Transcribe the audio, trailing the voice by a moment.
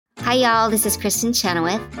Hi, y'all. This is Kristen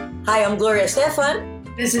Chenoweth. Hi, I'm Gloria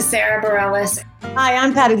Estefan. This is Sarah Bareilles. Hi,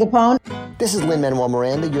 I'm Patti LuPone. This is Lin-Manuel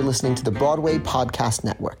Miranda. You're listening to the Broadway Podcast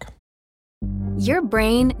Network. Your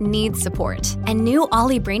brain needs support, and new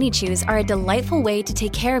Ollie Brainy Chews are a delightful way to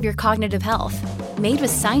take care of your cognitive health. Made with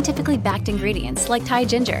scientifically backed ingredients like Thai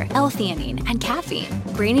ginger, L-theanine, and caffeine,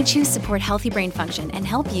 Brainy Chews support healthy brain function and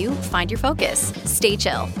help you find your focus, stay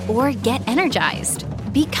chill, or get energized.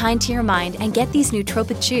 Be kind to your mind and get these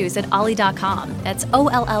nootropic chews at ollie.com. That's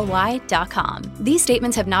OLLY.com. These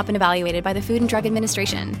statements have not been evaluated by the Food and Drug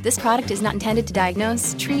Administration. This product is not intended to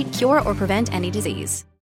diagnose, treat, cure, or prevent any disease.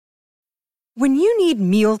 When you need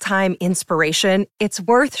mealtime inspiration, it's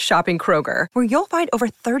worth shopping Kroger, where you'll find over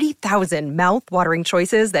 30,000 mouth-watering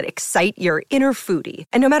choices that excite your inner foodie.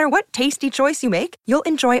 And no matter what tasty choice you make, you'll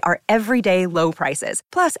enjoy our everyday low prices,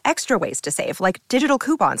 plus extra ways to save, like digital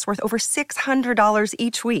coupons worth over $600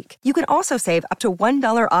 each week. You can also save up to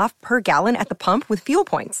 $1 off per gallon at the pump with fuel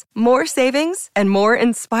points. More savings and more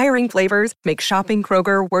inspiring flavors make shopping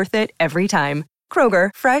Kroger worth it every time. Kroger,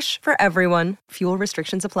 fresh for everyone. Fuel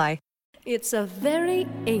restrictions apply. It's a very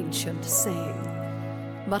ancient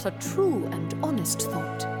saying, but a true and honest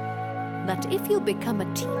thought, that if you become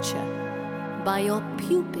a teacher, by your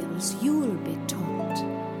pupils you'll be taught.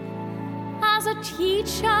 As a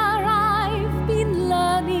teacher I've been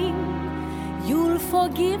learning, you'll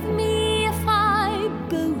forgive me if I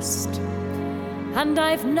boast, and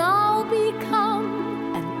I've now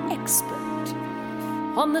become an expert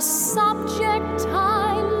on the subject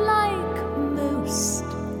I like most.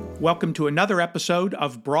 Welcome to another episode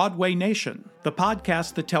of Broadway Nation, the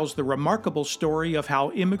podcast that tells the remarkable story of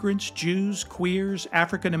how immigrants, Jews, queers,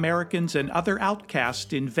 African Americans, and other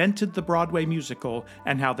outcasts invented the Broadway musical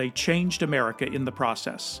and how they changed America in the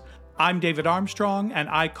process. I'm David Armstrong, and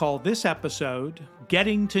I call this episode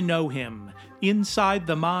Getting to Know Him, Inside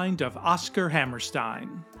the Mind of Oscar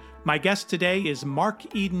Hammerstein. My guest today is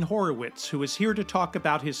Mark Eden Horowitz, who is here to talk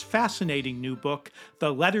about his fascinating new book,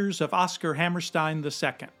 The Letters of Oscar Hammerstein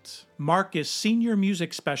II. Mark is Senior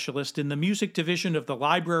Music Specialist in the Music Division of the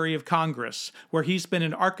Library of Congress, where he's been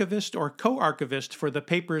an archivist or co-archivist for the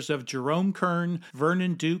papers of Jerome Kern,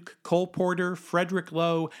 Vernon Duke, Cole Porter, Frederick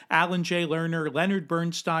Lowe, Alan J. Lerner, Leonard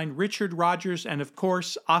Bernstein, Richard Rodgers, and of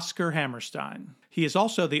course, Oscar Hammerstein. He is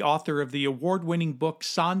also the author of the award-winning book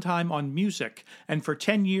Sondheim on Music, and for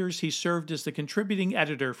 10 years he served as the contributing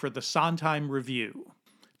editor for the Sondheim Review.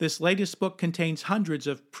 This latest book contains hundreds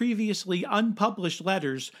of previously unpublished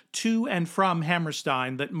letters to and from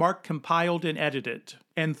Hammerstein that Mark compiled and edited.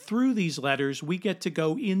 And through these letters, we get to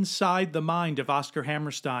go inside the mind of Oscar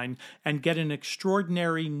Hammerstein and get an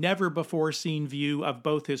extraordinary, never-before-seen view of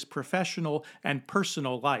both his professional and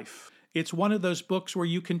personal life. It's one of those books where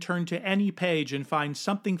you can turn to any page and find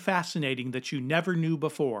something fascinating that you never knew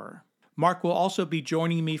before. Mark will also be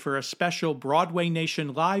joining me for a special Broadway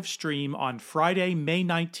Nation live stream on Friday, May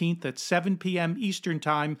 19th at 7 p.m. Eastern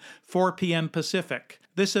Time, 4 p.m. Pacific.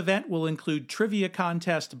 This event will include trivia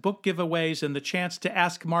contest, book giveaways, and the chance to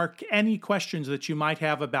ask Mark any questions that you might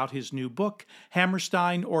have about his new book,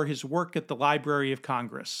 Hammerstein, or his work at the Library of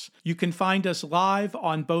Congress. You can find us live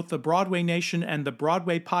on both the Broadway Nation and the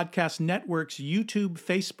Broadway Podcast Network's YouTube,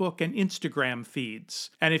 Facebook, and Instagram feeds.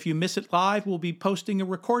 And if you miss it live, we'll be posting a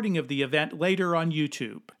recording of the event later on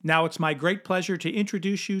YouTube. Now it's my great pleasure to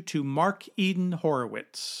introduce you to Mark Eden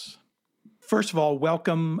Horowitz. First of all,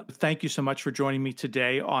 welcome. Thank you so much for joining me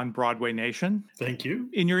today on Broadway Nation. Thank you.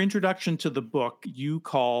 In your introduction to the book, you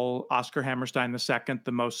call Oscar Hammerstein II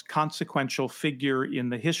the most consequential figure in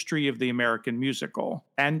the history of the American musical.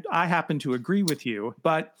 And I happen to agree with you.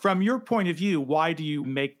 But from your point of view, why do you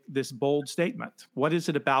make this bold statement? What is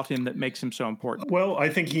it about him that makes him so important? Well, I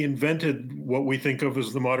think he invented what we think of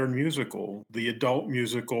as the modern musical, the adult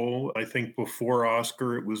musical. I think before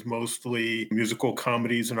Oscar, it was mostly musical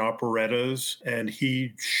comedies and operettas. And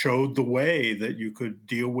he showed the way that you could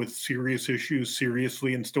deal with serious issues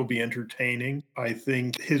seriously and still be entertaining. I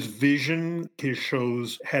think his vision, his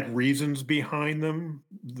shows had reasons behind them.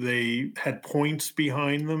 They had points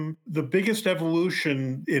behind them. The biggest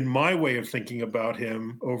evolution in my way of thinking about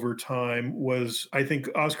him over time was, I think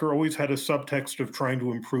Oscar always had a subtext of trying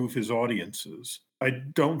to improve his audiences. I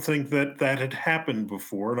don't think that had happened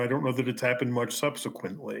before, and I don't know that it's happened much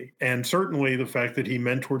subsequently. And certainly the fact that he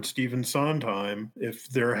mentored Stephen Sondheim, if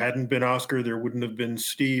there hadn't been Oscar, there wouldn't have been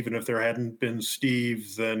Steve. And if there hadn't been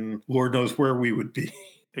Steve, then Lord knows where we would be.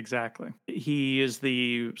 Exactly. He is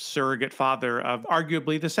the surrogate father of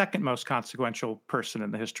arguably the second most consequential person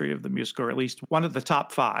in the history of the musical, or at least one of the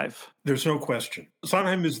top five. There's no question.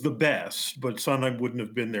 Sondheim is the best, but Sondheim wouldn't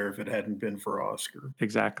have been there if it hadn't been for Oscar.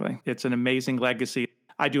 Exactly. It's an amazing legacy.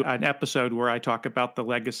 I do an episode where I talk about the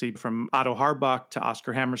legacy from Otto Harbach to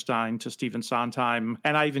Oscar Hammerstein to Stephen Sondheim,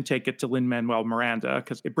 and I even take it to Lin-Manuel Miranda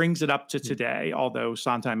because it brings it up to today, although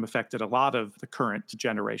Sondheim affected a lot of the current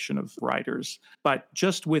generation of writers. But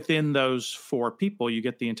just within those four people, you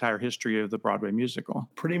get the entire history of the Broadway musical.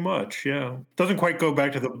 Pretty much, yeah. Doesn't quite go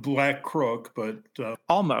back to the Black Crook, but...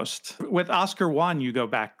 Almost. With Oscar 1, you go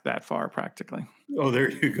back that far, practically. Oh,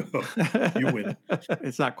 there you go. You win.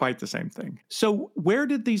 It's not quite the same thing. So where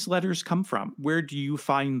did these letters come from? Where do you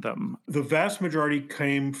find them? The vast majority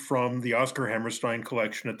came from the Oscar Hammerstein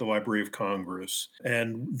collection at the Library of Congress.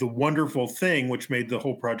 And the wonderful thing, which made the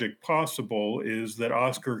whole project possible, is that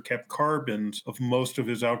Oscar kept carbons of most of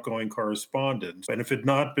his outgoing correspondence. And if it had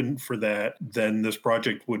not been for that, then this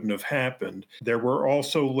project wouldn't have happened. There were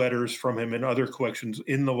also letters from him in other collections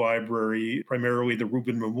in the library, primarily the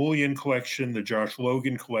Reuben Mamoulian collection, the Josh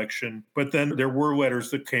Logan collection. But then there were letters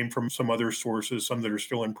that came from some other sources, some that are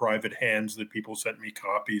still in private hands that people sent me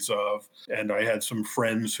copies of. And I had some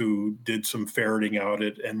friends who did some ferreting out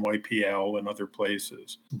at NYPL and other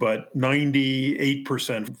places. But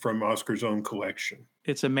 98% from Oscar's own collection.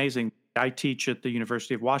 It's amazing. I teach at the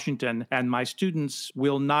University of Washington, and my students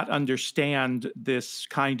will not understand this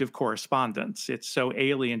kind of correspondence. It's so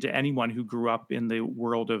alien to anyone who grew up in the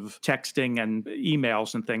world of texting and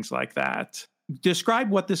emails and things like that. Describe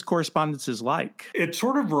what this correspondence is like. It's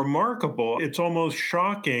sort of remarkable. It's almost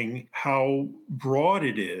shocking how broad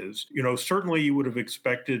it is. You know, certainly you would have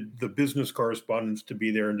expected the business correspondence to be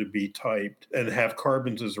there and to be typed and have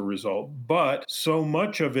carbons as a result. But so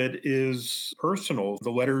much of it is personal.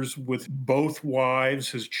 The letters with both wives,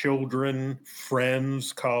 his children,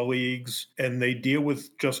 friends, colleagues, and they deal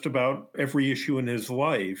with just about every issue in his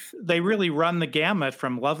life. They really run the gamut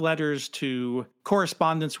from love letters to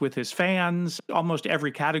correspondence with his fans. Almost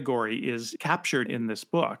every category is captured in this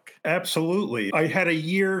book. Absolutely. I had a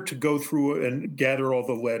year to go through and gather all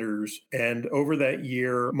the letters. And over that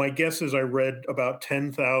year, my guess is I read about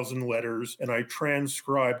 10,000 letters and I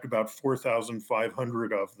transcribed about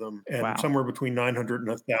 4,500 of them. And Wow. Somewhere between 900 and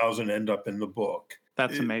 1,000 end up in the book.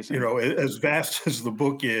 That's amazing. You know, as vast as the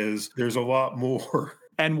book is, there's a lot more.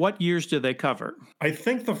 And what years do they cover? I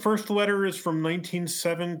think the first letter is from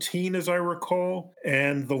 1917, as I recall,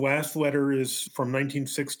 and the last letter is from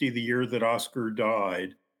 1960, the year that Oscar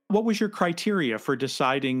died. What was your criteria for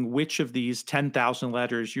deciding which of these 10,000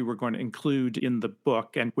 letters you were going to include in the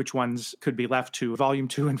book and which ones could be left to Volume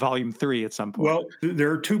 2 and Volume 3 at some point? Well,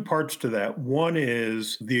 there are two parts to that. One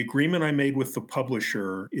is the agreement I made with the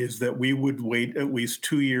publisher is that we would wait at least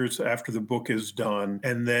 2 years after the book is done,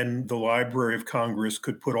 and then the Library of Congress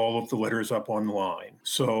could put all of the letters up online.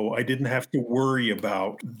 So I didn't have to worry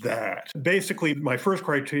about that. Basically, my first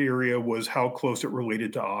criteria was how close it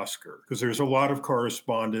related to Oscar, because there's a lot of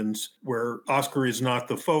correspondence where Oscar is not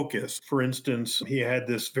the focus. For instance, he had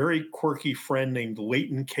this very quirky friend named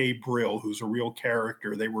Leighton K. Brill, who's a real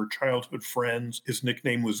character. They were childhood friends. His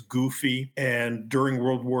nickname was Goofy. And during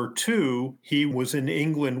World War II, he was in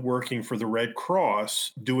England working for the Red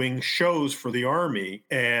Cross, doing shows for the Army.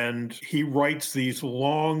 And he writes these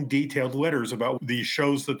long, detailed letters about these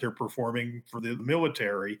shows that they're performing for the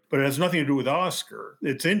military. But it has nothing to do with Oscar.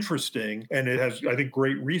 It's interesting, and it has, I think,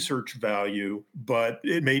 great research value, but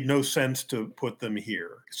it made no sense to put them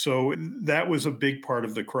here. So that was a big part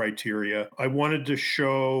of the criteria. I wanted to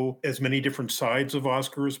show as many different sides of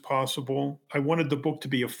Oscar as possible. I wanted the book to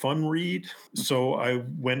be a fun read, so I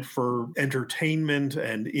went for entertainment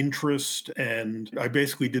and interest, and I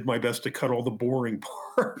basically did my best to cut all the boring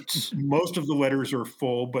parts. Most of the letters are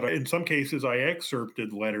full, but in some cases I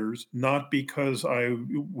excerpted letters, not because I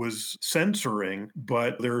was censoring,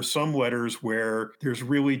 but there are some letters where there's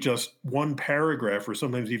really just one paragraph or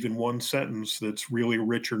sometimes even one sentence that's really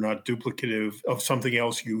rich or not duplicative of something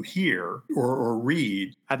else you hear or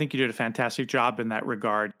read. I think you did a fantastic job in that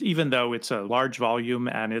regard. Even though it's a large volume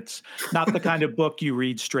and it's not the kind of book you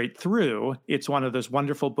read straight through, it's one of those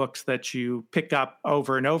wonderful books that you pick up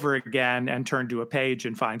over and over again and turn to a page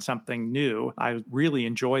and find something new. I really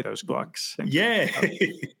enjoy those books. Yay!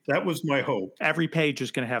 That was my hope. Every page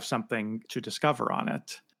is going to have something to discover on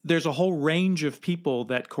it. There's a whole range of people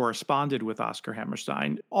that corresponded with Oscar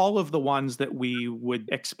Hammerstein, all of the ones that we would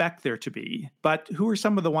expect there to be. But who are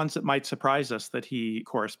some of the ones that might surprise us that he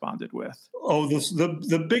corresponded with? Oh,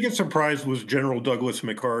 the biggest surprise was General Douglas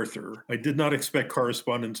MacArthur. I did not expect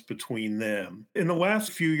correspondence between them. In the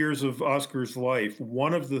last few years of Oscar's life,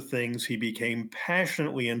 one of the things he became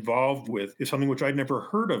passionately involved with is something which I'd never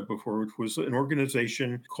heard of before, which was an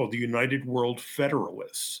organization called the United World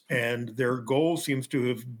Federalists. And their goal seems to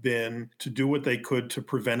have been to do what they could to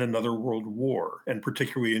prevent another world war, and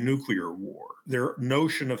particularly a nuclear war. Their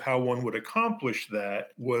notion of how one would accomplish that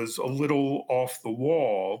was a little off the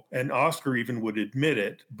wall, and Oscar even would admit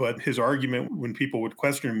it. But his argument when people would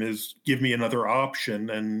question him is, give me another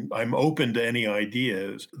option, and I'm open to any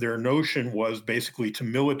ideas. Their notion was basically to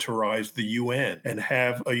militarize the UN and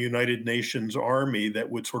have a United Nations army that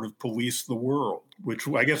would sort of police the world, which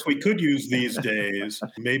I guess we could use these days.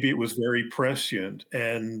 Maybe it was very prescient.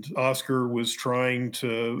 And Oscar was trying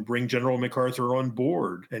to bring General MacArthur on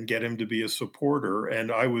board and get him to be a supporter.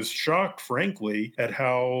 And I was shocked, frankly, at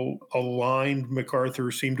how aligned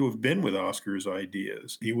MacArthur seemed to have been with Oscar's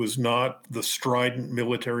ideas. He was not the strident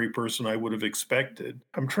military person I would have expected.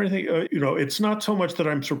 I'm trying to think, it's not so much that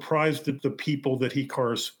I'm surprised at the people that he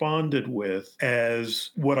corresponded with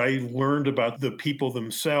as what I learned about the people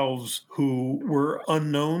themselves who were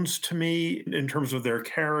unknowns to me in terms of their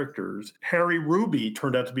characters. Harry Ruby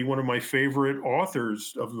turned out to be one of my favorite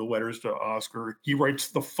authors of the letters to Oscar. He writes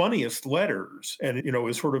the funniest letters and,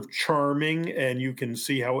 is sort of charming, and you can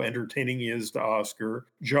see how entertaining he is to Oscar.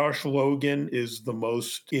 Josh Logan is the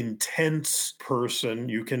most intense person.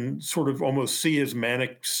 You can sort of almost see his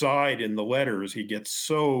manic side in the letters. He gets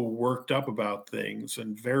so worked up about things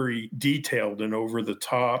and very detailed and over the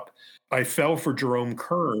top. I fell for Jerome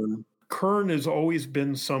Kern. Kern has always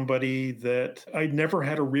been somebody that I never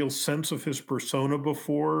had a real sense of his persona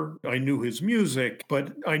before. I knew his music,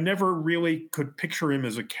 but I never really could picture him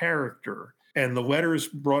as a character. And the letters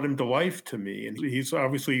brought him to life to me. And he's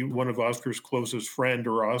obviously one of Oscar's closest friends,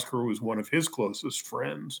 or Oscar was one of his closest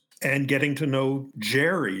friends. And getting to know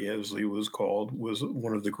Jerry, as he was called, was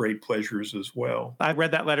one of the great pleasures as well. I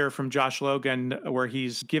read that letter from Josh Logan where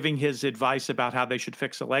he's giving his advice about how they should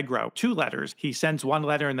fix Allegro. 2 letters. He sends one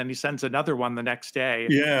letter and then he sends another one the next day.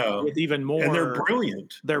 Yeah. With even more. And they're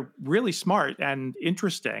brilliant. They're really smart and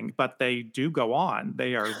interesting, but they do go on.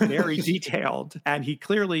 They are very detailed. And he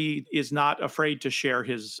clearly is not afraid to share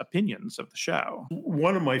his opinions of the show.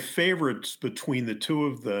 One of my favorites between the two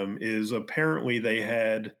of them is apparently they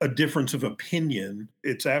had a difference of opinion.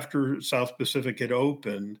 It's after South Pacific had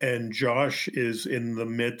opened, and Josh is in the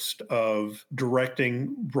midst of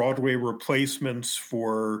directing Broadway replacements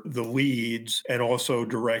for the leads and also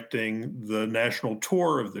directing the national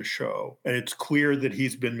tour of the show. And it's clear that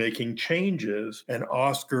he's been making changes, and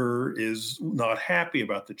Oscar is not happy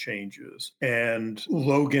about the changes. And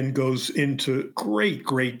Logan goes into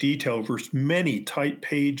great detail over many tight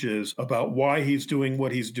pages about why he's doing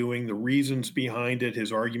what he's doing, the reasons behind it,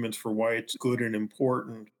 his arguments for why it's good and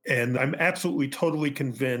important. And I'm absolutely totally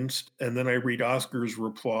convinced. And then I read Oscar's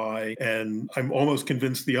reply and I'm almost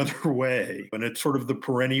convinced the other way. And it's sort of the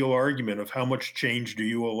perennial argument of how much change do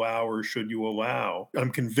you allow or should you allow?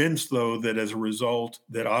 I'm convinced, though, that as a result,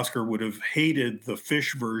 that Oscar would have hated the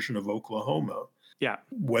Fish version of Oklahoma. Yeah.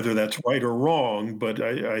 Whether that's right or wrong, but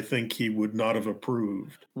I think he would not have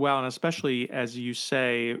approved. Well, and especially as you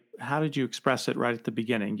say, how did you express it right at the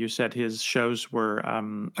beginning? You said his shows were...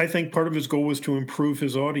 I think part of his goal was to improve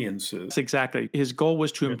his audiences. Exactly. His goal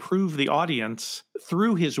was to improve the audience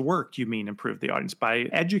through his work. You mean improve the audience by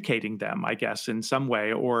educating them, I guess, in some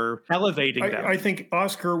way, or elevating them. I think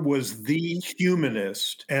Oscar was the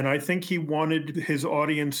humanist, and I think he wanted his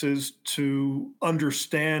audiences to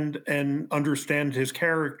understand his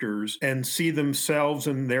characters and see themselves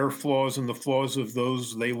and their flaws and the flaws of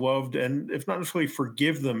those they loved, and if not necessarily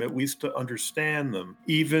forgive them, at least to understand them.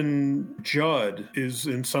 Even Judd is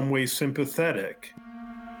in some ways sympathetic.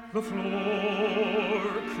 The floor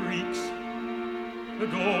creaks, the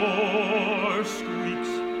door squeaks,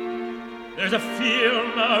 there's a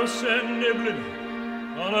field mouse a-nibbling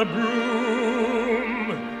on a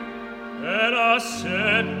broom, and I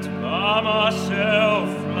sit by myself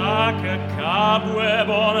like a cobweb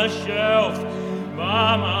on a shelf,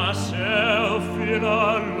 by myself in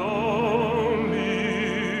a lonely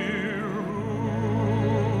room.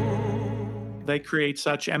 They create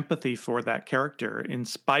such empathy for that character in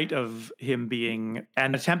spite of him being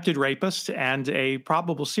an attempted rapist and a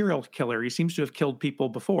probable serial killer. He seems to have killed people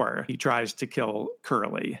before he tries to kill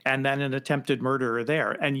Curly, and then an attempted murderer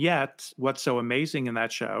there. And yet, what's so amazing in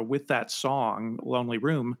that show, with that song, Lonely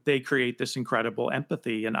Room, they create this incredible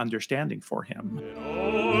empathy and understanding for him.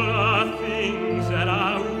 All the things that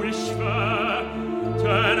I wish for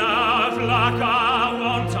turn out like I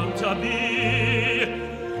want them to be.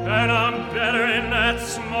 And I'm better in that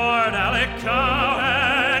smart Alec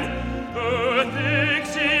Cowan, who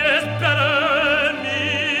thinks he is better than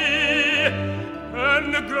me.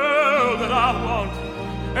 And the girl that I want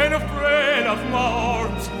ain't afraid of my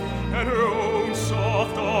arms, and her own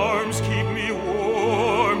soft arms keep me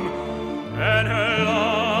warm, and her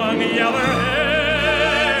love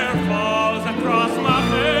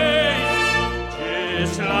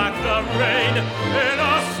like the rain in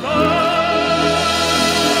a storm.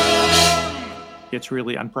 It's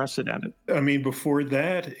really unprecedented. I mean, before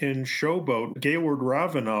that, in Showboat, Gaylord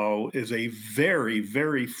Ravenel is a very,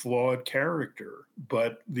 very flawed character,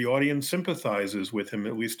 but the audience sympathizes with him,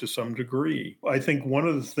 at least to some degree. I think one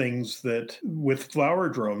of the things that with Flower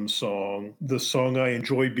Drum's song, the song I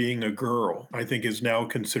Enjoy Being a Girl, I think is now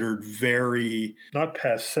considered very, not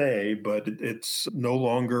passé, but it's no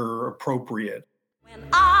longer appropriate. When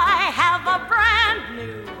I have a brand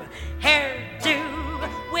new hairdo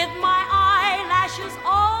with my eyelashes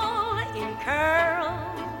all in curl,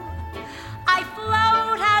 I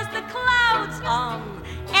float as the clouds on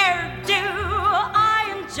air-dew.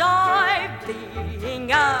 I enjoy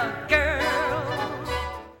being a girl.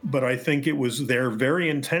 But I think it was there very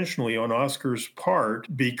intentionally on Oscar's part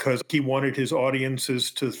because he wanted his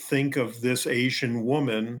audiences to think of this Asian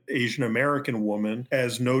woman, Asian American woman,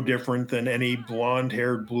 as no different than any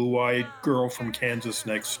blonde-haired, blue-eyed girl from Kansas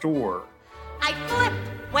next door. I flip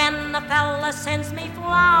when a fella sends me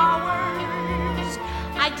flowers.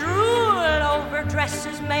 I drool over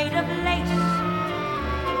dresses made of lace.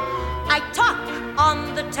 I talk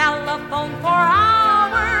on the telephone for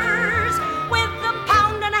hours with a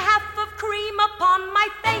pound and a half of cream upon my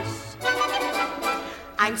face.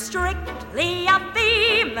 I'm strictly a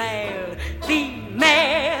female,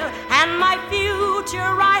 and my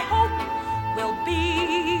future I hope will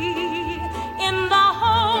be in the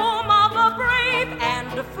home of a brave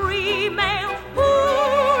and a free male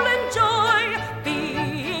who'll enjoy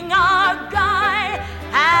being a guy,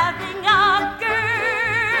 having a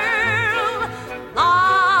girl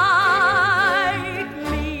like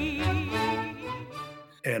me.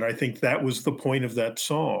 And I think that was the point of that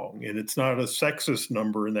song. And it's not a sexist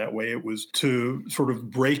number in that way. It was to sort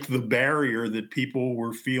of break the barrier that people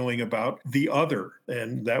were feeling about the other.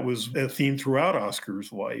 And that was a theme throughout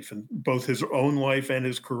Oscar's life, and both his own life and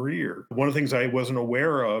his career. One of the things I wasn't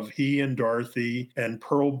aware of, he and Dorothy and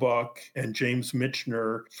Pearl Buck and James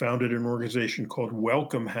Michener founded an organization called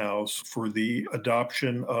Welcome House for the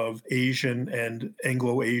adoption of Asian and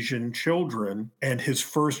Anglo-Asian children. And his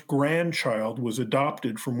first grandchild was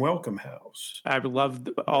adopted from Welcome House. I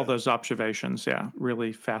loved all those observations. Yeah,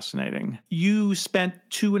 really fascinating. You spent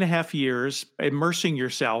 2.5 years immersing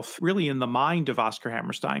yourself really in the mind of Oscar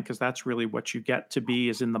Hammerstein, because that's really what you get to be,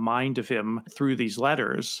 is in the mind of him through these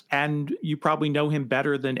letters. And you probably know him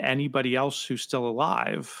better than anybody else who's still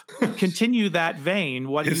alive. Continue that vein.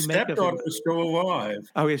 What do you make of him? His stepdaughter is still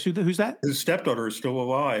alive. Oh, yes. Who's that? His stepdaughter is still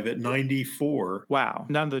alive at 94. Wow.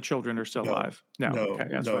 None of the children are still alive. No, okay,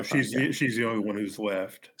 she's the only one who's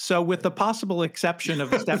left. So with the possible exception of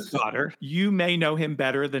the stepdaughter, you may know him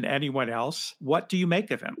better than anyone else. What do you make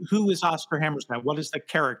of him? Who is Oscar Hammerstein? What is the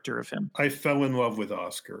character of him? I fell in love with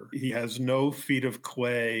Oscar. He has no feet of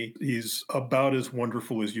clay. He's about as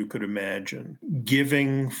wonderful as you could imagine.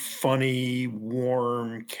 Giving, funny,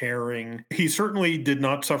 warm, caring. He certainly did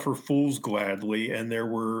not suffer fools gladly, and there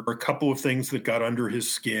were a couple of things that got under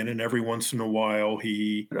his skin, and every once in a while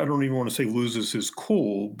he, I don't even want to say loses his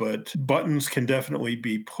cool, but buttons can definitely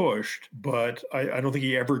be pushed, but I don't think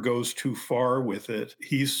he ever goes too far with it.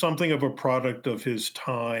 He's something of a product of his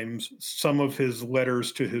times. Some of his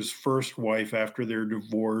letters to his first wife after their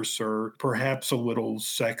divorce are perhaps a little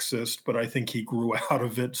sexist, but I think he grew out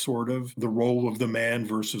of it, sort of, the role of the man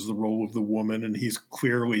versus the role of the woman, and he's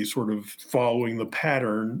clearly sort of following the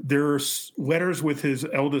pattern. There's letters with his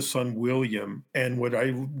eldest son, William, and what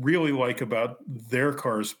I really like about their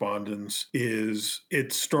correspondence is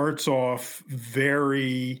it starts off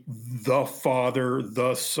very the father,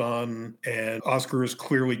 the son, and Oscar is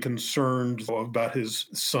clearly concerned about his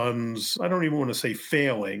son's, I don't even want to say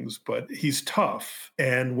failings, but he's tough.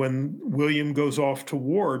 And when William goes off to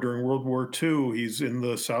war during World War II, he's in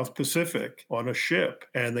the South Pacific on a ship,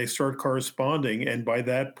 and they start corresponding. And by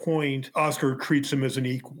that point, Oscar treats him as an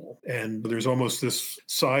equal. And there's almost this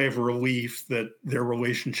sigh of relief that their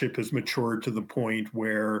relationship has matured to the point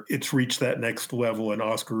where it's reached that next level, and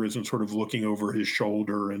Oscar isn't sort of looking over his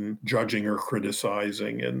shoulder and judging or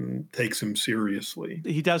criticizing, and takes him seriously.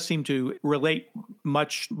 He does seem to relate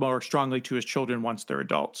much more strongly to his children once they're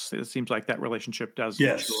adults. It seems like that relationship does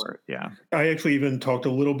mature. Yeah. I actually even talked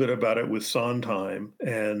a little bit about it with Sondheim,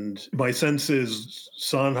 and my sense is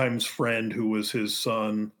Sondheim's friend, who was his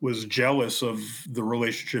son, was jealous of the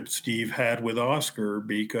relationship Steve had with Oscar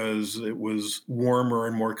because it was warmer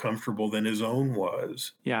and more comfortable than his own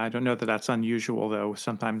was. Yeah, I don't know that that's unusual, though.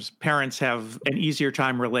 Sometimes parents have an easier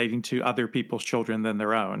time relating to other people's children than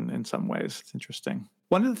their own in some ways. It's interesting.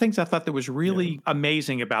 One of the things I thought that was really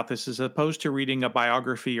amazing about this, as opposed to reading a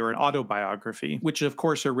biography or an autobiography, which of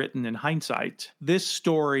course are written in hindsight, this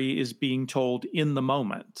story is being told in the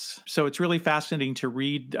moment. So it's really fascinating to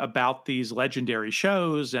read about these legendary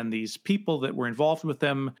shows and these people that were involved with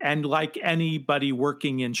them. And like anybody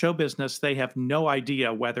working in show business, they have no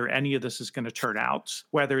idea whether any of this is going to turn out,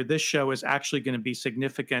 whether this show is actually going to be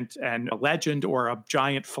significant and a legend or a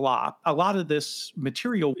giant flop. A lot of this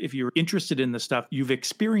material, if you're interested in this stuff, you've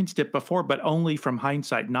experienced it before, but only from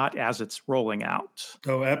hindsight, not as it's rolling out.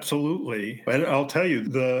 Oh, absolutely. And I'll tell you,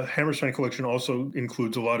 the Hammerstein collection also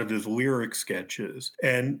includes a lot of his lyric sketches.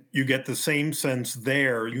 And you get the same sense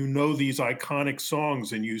there. You know these iconic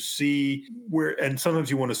songs and you see where, and sometimes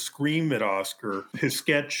you want to scream at Oscar. His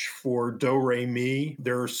sketch for Do Re Mi,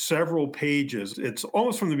 there are several pages. It's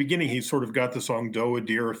almost from the beginning, he's sort of got the song Do, a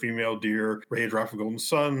deer, a female deer, Ray, a drop of golden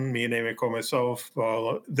sun, me and Amy call myself.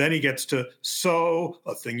 Then he gets to So,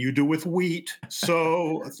 a thing you do with wheat,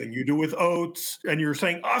 so a thing you do with oats, and you're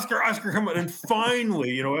saying, Oscar, come on. And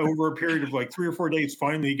finally, over a period of like 3 or 4 days,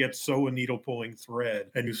 finally he gets So, a needle pulling thread,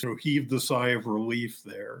 and you sort of heave the sigh of relief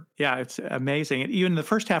there. Yeah, it's amazing. And even in the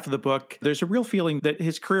first half of the book, there's a real feeling that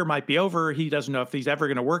his career might be over. He doesn't know if he's ever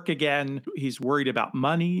going to work again. He's worried about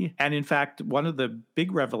money. And in fact, one of the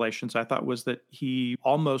big revelations I thought was that he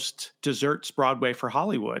almost deserts Broadway for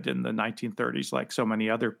Hollywood in the 1930s, like so many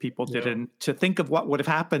other people did. And to think of what would have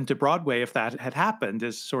happened to Broadway if that had happened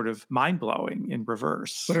is sort of mind-blowing in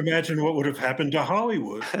reverse. But imagine what would have happened to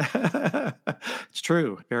Hollywood. It's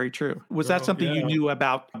true. Very true. Was that something you knew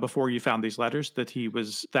about before you found these letters, that he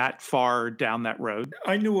was that far down that road?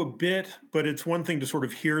 I knew a bit, but it's one thing to sort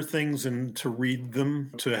of hear things and to read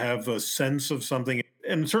them, to have a sense of something.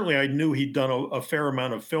 And certainly I knew he'd done a fair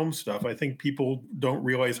amount of film stuff. I think people don't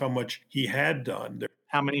realize how much he had done.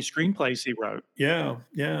 How many screenplays he wrote. Yeah.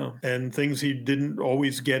 And things he didn't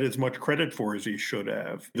always get as much credit for as he should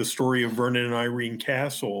have. The story of Vernon and Irene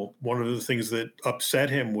Castle, one of the things that upset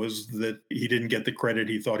him was that he didn't get the credit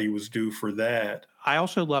he thought he was due for that. I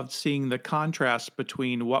also loved seeing the contrast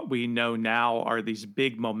between what we know now are these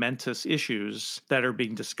big momentous issues that are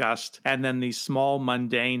being discussed, and then these small,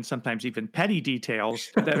 mundane, sometimes even petty details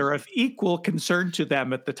that are of equal concern to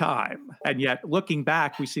them at the time. And yet looking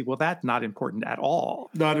back, we see, well, that's not important at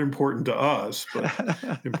all. Not important to us, but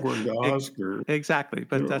important to Oscar. Exactly.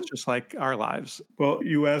 But that's just like our lives. Well,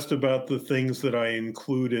 you asked about the things that I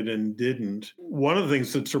included and didn't. One of the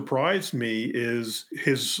things that surprised me is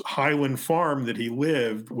his Highland farm that he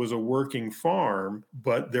lived was a working farm,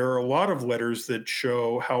 but there are a lot of letters that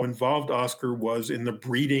show how involved Oscar was in the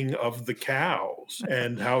breeding of the cows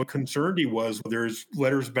and how concerned he was. There's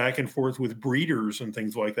letters back and forth with breeders and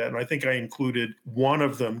things like that. And I think I included one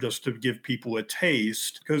of them just to give people a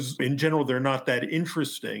taste, because in general, they're not that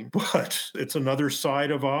interesting, but it's another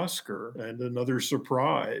side of Oscar and another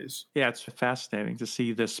surprise. Yeah, it's fascinating to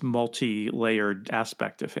see this multi-layered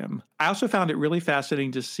aspect of him. I also found it really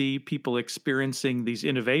fascinating to see people experiencing these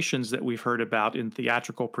innovations that we've heard about in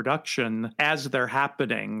theatrical production as they're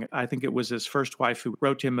happening. I think it was his first wife who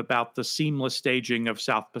wrote him about the seamless staging of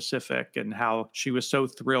South Pacific and how she was so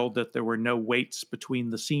thrilled that there were no waits between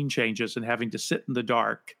the scene changes and having to sit in the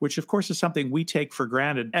dark, which of course is something we take for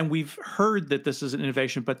granted. And we've heard that this is an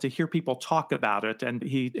innovation, but to hear people talk about it, and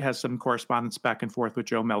he has some correspondence back and forth with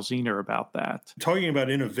Joe Malziner about that. Talking about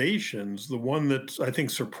innovations, the one that I think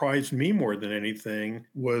surprised me more than anything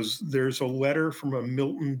was there's a letter from a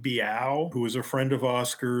Milton Biao, who was a friend of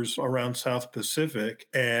Oscar's around South Pacific.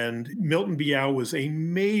 And Milton Biao was a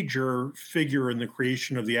major figure in the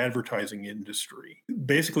creation of the advertising industry.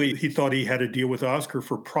 Basically, he thought he had a deal with Oscar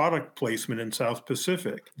for product placement in South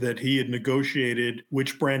Pacific, that he had negotiated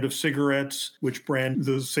which brand of cigarettes, which brand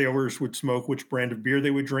the sailors would smoke, which brand of beer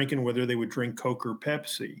they would drink, and whether they would drink Coke or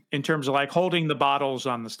Pepsi. In terms of like holding the bottles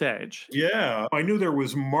on the stage. Yeah. I knew there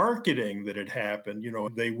was marketing that had happened.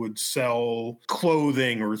 They would sell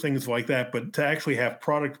clothing or things like that, but to actually have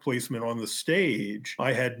product placement on the stage,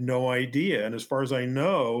 I had no idea. And as far as I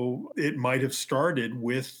know, it might have started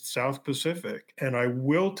with South Pacific. And I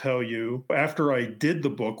will tell you, after I did the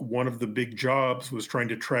book, one of the big jobs was trying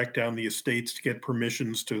to track down the estates to get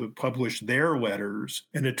permissions to publish their letters.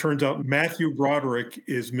 And it turns out Matthew Broderick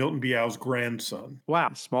is Milton Biao's grandson.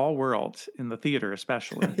 Wow. Small world in the theater,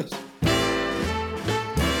 especially.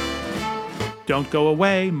 Don't go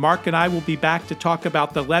away. Mark and I will be back to talk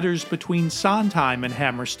about the letters between Sondheim and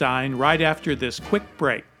Hammerstein right after this quick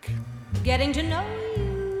break. Getting to know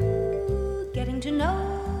you, getting to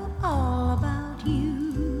know all about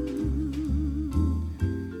you,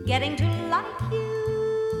 getting to like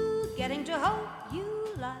you, getting to hope you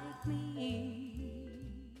like me.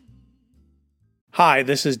 Hi,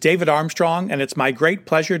 this is David Armstrong, and it's my great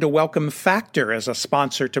pleasure to welcome Factor as a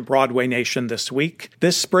sponsor to Broadway Nation this week.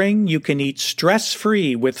 This spring, you can eat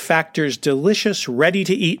stress-free with Factor's delicious,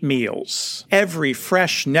 ready-to-eat meals. Every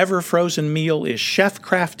fresh, never-frozen meal is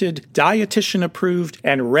chef-crafted, dietitian-approved,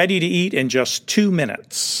 and ready to eat in just 2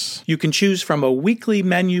 minutes. You can choose from a weekly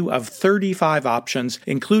menu of 35 options,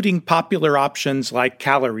 including popular options like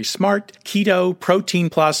Calorie Smart, Keto,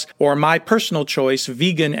 Protein Plus, or my personal choice,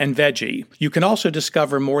 Vegan and Veggie. You can also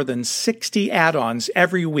discover more than 60 add-ons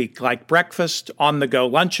every week, like breakfast, on-the-go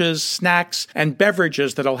lunches, snacks, and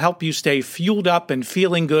beverages that'll help you stay fueled up and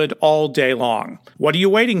feeling good all day long. What are you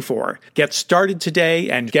waiting for? Get started today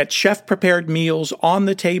and get chef-prepared meals on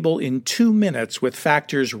the table in 2 minutes with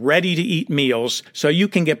Factor's ready-to-eat meals so you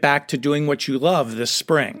can get back to doing what you love this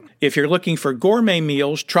spring. If you're looking for gourmet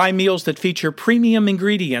meals, try meals that feature premium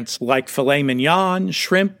ingredients like filet mignon,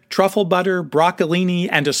 shrimp, truffle butter, broccolini,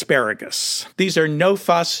 and asparagus. These are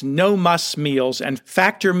no-fuss, no-muss meals, and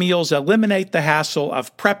Factor meals eliminate the hassle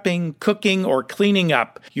of prepping, cooking, or cleaning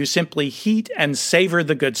up. You simply heat and savor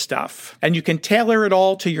the good stuff. And you can tailor it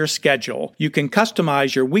all to your schedule. You can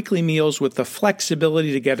customize your weekly meals with the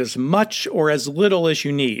flexibility to get as much or as little as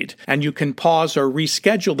you need. And you can pause or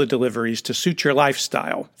reschedule the deliveries to suit your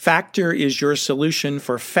lifestyle. Factor is your solution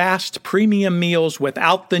for fast, premium meals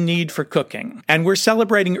without the need for cooking. And we're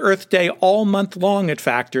celebrating Earth Day all month long at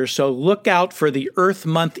Factor, so look out for the Earth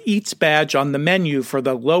Month Eats badge on the menu for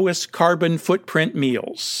the lowest carbon footprint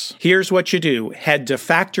meals. Here's what you do. Head to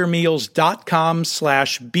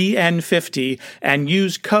factormeals.com/BN50 and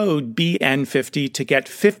use code BN50 to get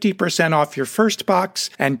 50% off your first box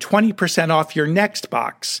and 20% off your next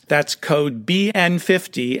box. That's code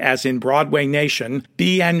BN50 as in Broadway Nation,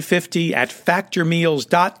 BN50 at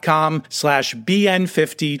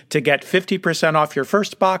factormeals.com/BN50 to get 50% off your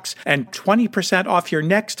first box and 20% off your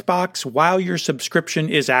next box while your subscription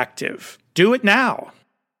is active. Do it now.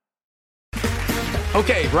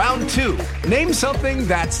 Okay, round 2. Name something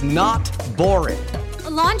that's not boring. A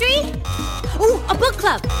laundry? Ooh, a book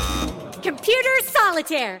club. Computer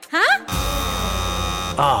solitaire, huh?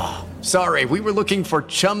 Ah, sorry, we were looking for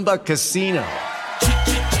Chumba Casino.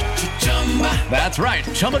 That's right.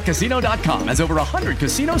 ChumbaCasino.com has over 100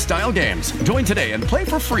 casino-style games. Join today and play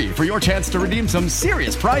for free for your chance to redeem some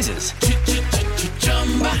serious prizes.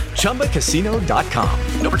 ChumbaCasino.com.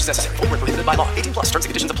 No purchase necessary. Void where prohibited by law. 18 plus. Terms and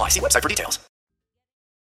conditions apply. See website for details.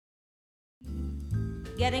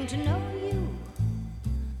 Getting to know you,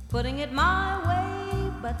 putting it my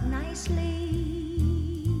way, but nicely.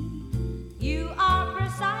 You are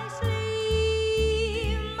precisely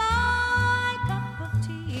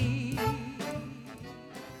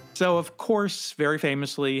So, of course, very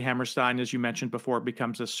famously, Hammerstein, as you mentioned before,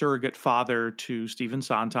 becomes a surrogate father to Stephen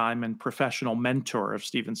Sondheim and professional mentor of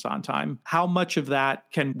Stephen Sondheim. How much of that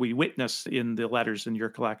can we witness in the letters in your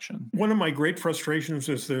collection? One of my great frustrations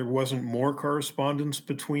is there wasn't more correspondence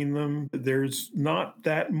between them. There's not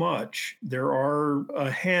that much. There are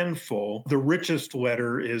a handful. The richest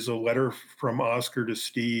letter is a letter from Oscar to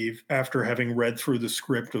Steve after having read through the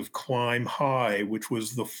script of Climb High, which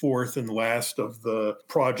was the fourth and last of the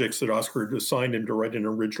projects that Oscar had assigned him to write an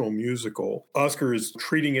original musical. Oscar is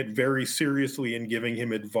treating it very seriously and giving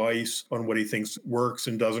him advice on what he thinks works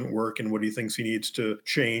and doesn't work and what he thinks he needs to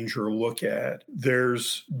change or look at.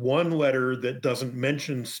 There's one letter that doesn't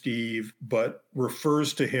mention Steve, but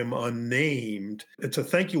refers to him unnamed. It's a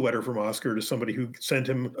thank you letter from Oscar to somebody who sent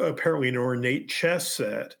him apparently an ornate chess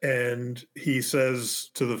set. And he says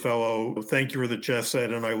to the fellow, thank you for the chess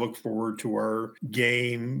set, and I look forward to our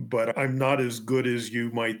game, but I'm not as good as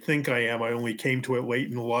you might think I am. I only came to it late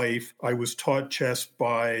in life. I was taught chess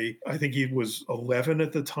by, I think he was 11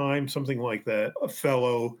 at the time, something like that, a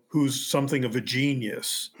fellow who's something of a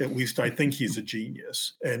genius. At least I think he's a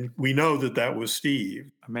genius. And we know that that was Steve.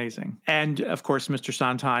 Amazing. And of course, Mr.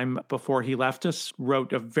 Sondheim, before he left us,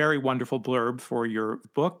 wrote a very wonderful blurb for your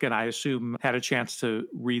book, and I assume had a chance to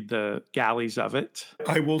read the galleys of it.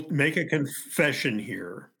 I will make a confession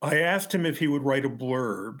here. I asked him if he would write a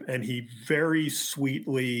blurb, and he very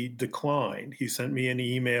sweetly declined. He sent me an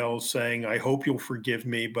email saying, I hope you'll forgive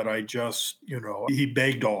me, but I just, he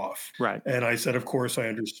begged off. Right. And I said, of course, I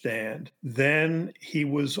understand. Then he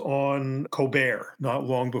was on Colbert not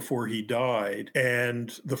long before he died,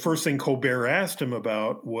 and the first thing Colbert asked him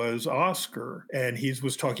about was Oscar, and he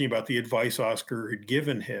was talking about the advice Oscar had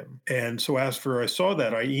given him. And so after I saw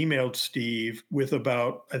that, I emailed Steve with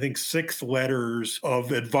about, I think, 6 letters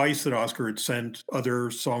of advice advice that Oscar had sent other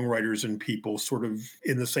songwriters and people sort of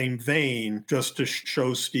in the same vein, just to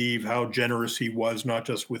show Steve how generous he was, not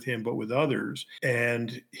just with him, but with others.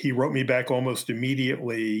 And he wrote me back almost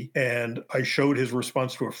immediately. And I showed his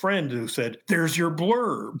response to a friend who said, "There's your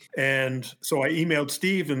blurb." And so I emailed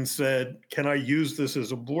Steve and said, "Can I use this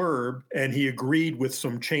as a blurb?" And he agreed with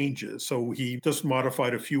some changes. So he just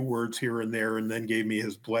modified a few words here and there and then gave me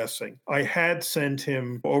his blessing. I had sent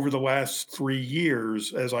him over the last 3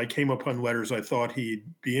 years, as I came upon letters I thought he'd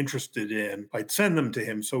be interested in, I'd send them to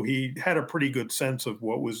him. So he had a pretty good sense of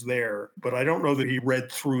what was there. But I don't know that he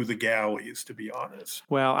read through the galleys, to be honest.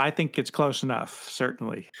 Well, I think it's close enough,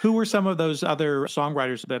 certainly. Who were some of those other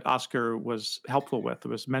songwriters that Oscar was helpful with,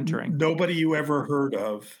 was mentoring? Nobody you ever heard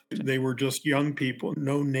of. They were just young people,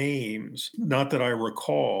 no names. Not that I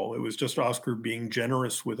recall. It was just Oscar being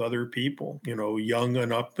generous with other people, young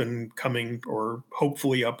and up and coming, or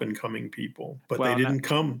hopefully up and coming people. But they didn't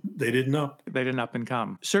come. They didn't up. They didn't up and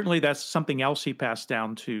come. Certainly that's something else he passed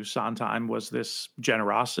down to Sondheim, was this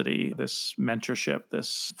generosity, this mentorship,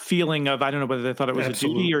 this feeling of, I don't know whether they thought it was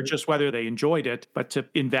Absolutely. a duty or just whether they enjoyed it, but to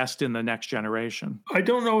invest in the next generation. I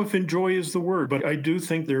don't know if enjoy is the word, but I do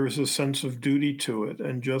think there is a sense of duty to it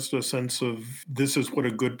and just a sense of this is what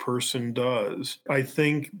a good person does. I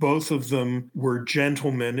think both of them were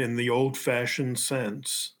gentlemen in the old-fashioned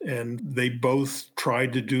sense, and they both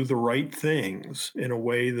tried to do the right things in a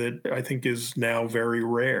way that I think is now very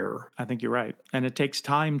rare. I think you're right. And it takes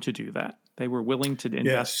time to do that. They were willing to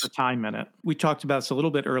invest the time in it. We talked about this a little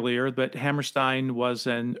bit earlier, but Hammerstein was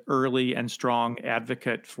an early and strong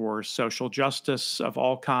advocate for social justice of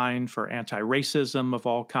all kind, for anti-racism of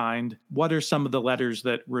all kind. What are some of the letters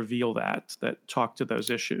that reveal that talk to those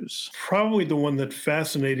issues? Probably the one that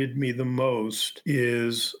fascinated me the most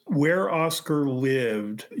is where Oscar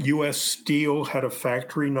lived. U.S. Steel had a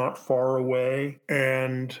factory not far away,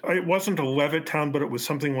 and it wasn't a Levittown, but it was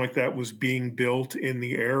something like that was being built in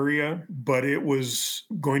the area. But it was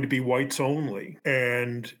going to be whites only.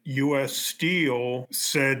 And U.S. Steel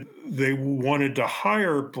said they wanted to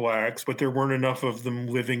hire blacks, but there weren't enough of them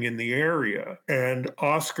living in the area. And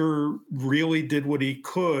Oscar really did what he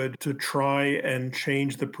could to try and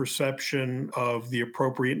change the perception of the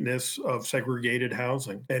appropriateness of segregated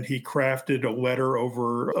housing. And he crafted a letter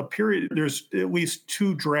over a period. There's at least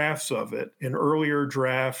 2 drafts of it, an earlier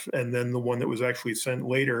draft and then the one that was actually sent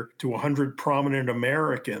later to 100 prominent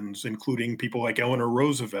Americans, including people like Eleanor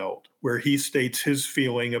Roosevelt, where he states his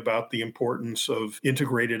feeling about the importance of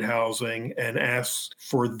integrated housing and asks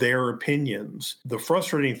for their opinions. The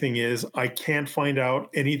frustrating thing is I can't find out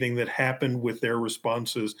anything that happened with their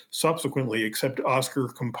responses subsequently, except Oscar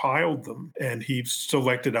compiled them, and he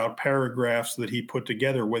selected out paragraphs that he put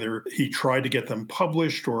together. Whether he tried to get them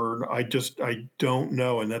published or I don't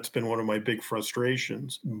know, and that's been one of my big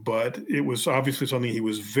frustrations. But it was obviously something he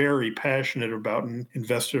was very passionate about and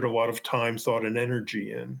invested a lot of time, thought, and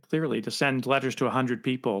energy in. Clearly, to send letters to 100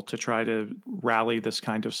 people to try to rally this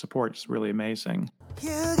kind of support is really amazing.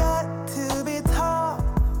 You got to be taught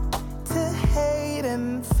to hate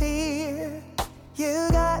and fear. You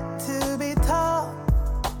got to be taught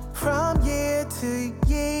from year to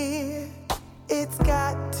year. It's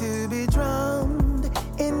got to be drummed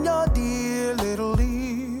in your dear little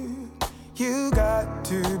ear. You got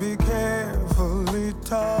to be carefully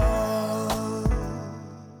taught.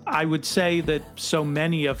 I would say that so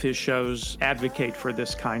many of his shows advocate for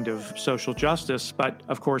this kind of social justice, but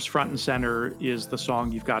of course, front and center is the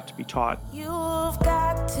song You've Got to Be Taught. You've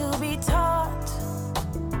got to be taught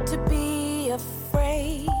to be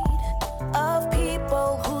afraid of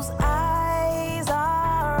people whose eyes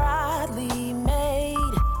are oddly made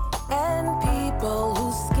and people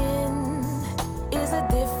whose skin is a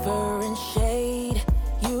different shade.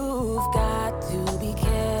 You've got to be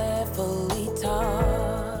carefully taught.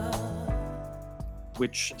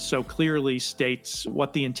 Which so clearly states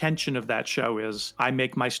what the intention of that show is. I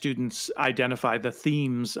make my students identify the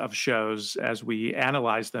themes of shows as we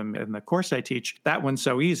analyze them in the course I teach. That one's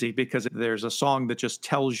so easy because there's a song that just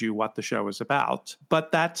tells you what the show is about.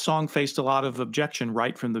 But that song faced a lot of objection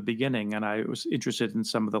right from the beginning, and I was interested in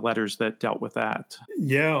some of the letters that dealt with that.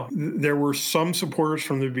 Yeah, there were some supporters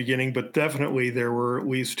from the beginning, but definitely there were at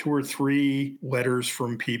least 2 or 3 letters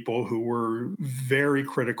from people who were very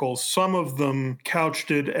critical. Some of them couched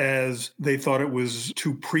couched it as they thought it was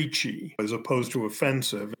too preachy as opposed to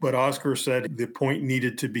offensive. But Oscar said the point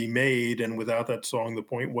needed to be made, and without that song, the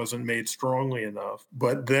point wasn't made strongly enough.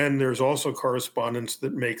 But then there's also correspondence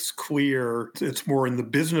that makes clear it's more in the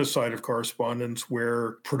business side of correspondence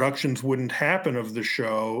where productions wouldn't happen of the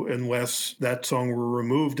show unless that song were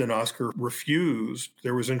removed, and Oscar refused.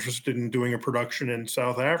 There was interested in doing a production in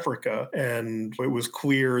South Africa, and it was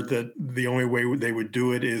clear that the only way they would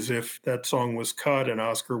do it is if that song was cut, and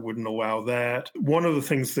Oscar wouldn't allow that. One of the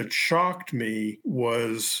things that shocked me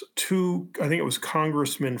was I think it was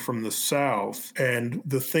congressmen from the South, and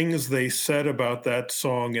the things they said about that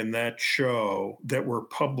song and that show that were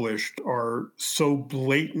published are so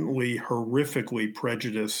blatantly, horrifically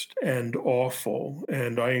prejudiced and awful.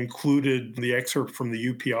 And I included the excerpt from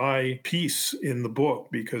the UPI piece in the book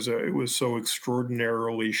because it was so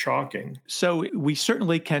extraordinarily shocking. So we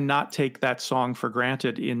certainly cannot take that song for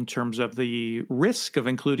granted in terms of the risk of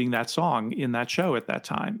including that song in that show at that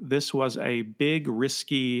time. This was a big,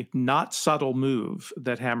 risky, not subtle move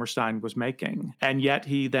that Hammerstein was making. And yet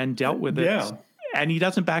he then dealt with it. Yeah. And he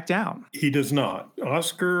doesn't back down. He does not.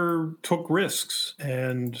 Oscar took risks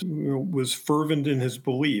and was fervent in his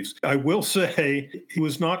beliefs. I will say he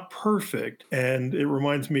was not perfect. And it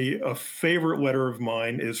reminds me, a favorite letter of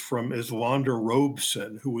mine is from Islanda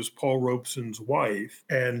Robeson, who was Paul Robeson's wife.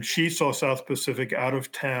 And she saw South Pacific out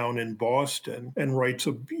of town in Boston and writes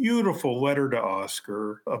a beautiful letter to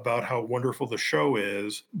Oscar about how wonderful the show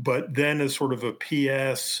is. But then as sort of a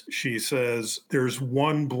PS, she says, there's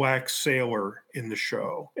one black sailor in the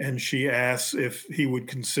show. And she asks if he would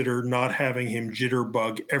consider not having him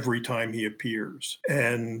jitterbug every time he appears.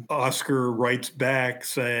 And Oscar writes back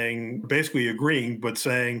saying, basically agreeing, but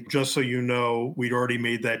saying, just so you know, we'd already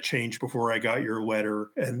made that change before I got your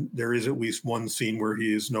letter. And there is at least one scene where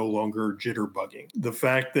he is no longer jitterbugging. The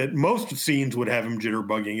fact that most scenes would have him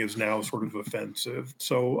jitterbugging is now sort of offensive.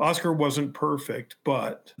 So Oscar wasn't perfect,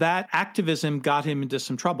 but... that activism got him into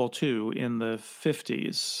some trouble too in the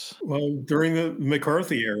 50s. Well, during the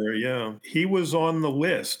McCarthy era, yeah. He was on the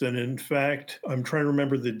list. And in fact, I'm trying to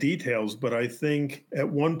remember the details, but I think at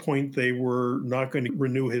one point they were not going to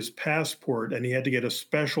renew his passport and he had to get a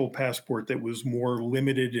special passport that was more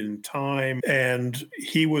limited in time. And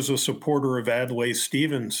he was a supporter of Adlai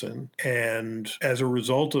Stevenson. And as a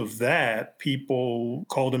result of that, people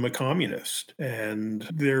called him a communist. And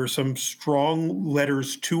there are some strong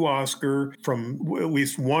letters to Oscar from at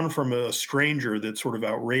least one from a stranger that's sort of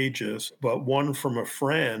outrageous, but one from a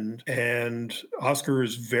friend. And Oscar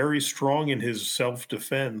is very strong in his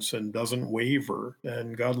self-defense and doesn't waver.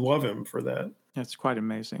 And God love him for that. That's quite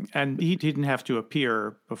amazing. And he didn't have to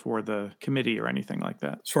appear before the committee or anything like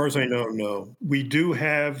that. As far as I know, no. We do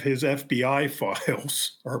have his FBI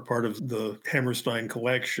files are part of the Hammerstein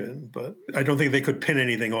collection, but I don't think they could pin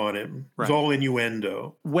anything on him. Right. It's all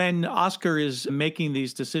innuendo. When Oscar is making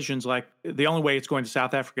these decisions, like the only way it's going to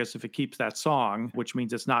South Africa is if it keeps that song, which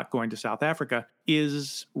means it's not going to South Africa,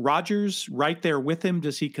 is Rodgers right there with him?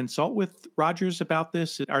 Does he consult with Rodgers about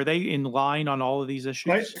this? Are they in line on all of these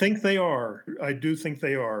issues? I think they are. I do think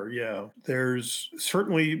they are, yeah. There's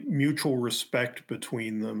certainly mutual respect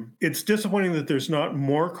between them. It's disappointing that there's not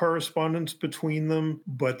more correspondence between them,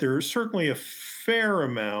 but there's certainly a fair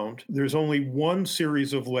amount. There's only one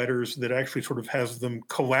series of letters that actually sort of has them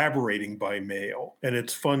collaborating by mail. And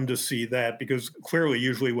it's fun to see that because clearly,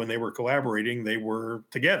 usually when they were collaborating, they were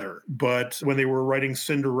together. But when they were writing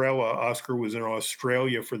Cinderella, Oscar was in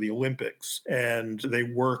Australia for the Olympics. And they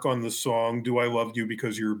work on the song, Do I Love You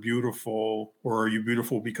Because You're Beautiful? Or Are You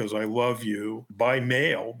Beautiful Because I Love You? By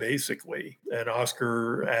mail, basically. And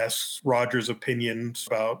Oscar asks Rodgers' opinions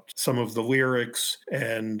about some of the lyrics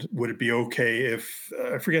and would it be okay if,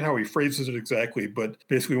 I forget how he phrases it exactly, but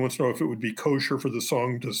basically wants to know if it would be kosher for the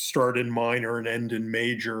song to start in minor and end in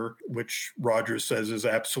major, which Rodgers says is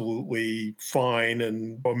absolutely fine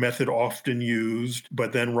and a method often used.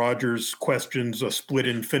 But then Rodgers questions a split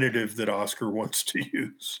infinitive that Oscar wants to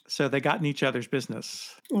use. So they got in each other's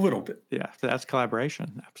business. A little bit. Yeah, that's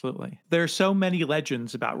collaboration. Absolutely. There are so many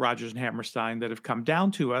legends about Rodgers and Hammerstein that have come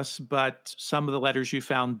down to us, but some of the letters you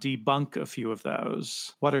found debunk a few of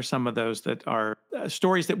those. What are some of those that are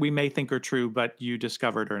stories that we may think are true, but you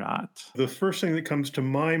discovered or not? The first thing that comes to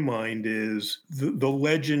my mind is the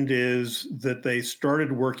legend is that they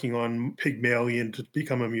started working on Pygmalion to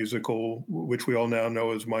become a musical, which we all now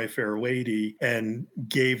know as My Fair Lady, and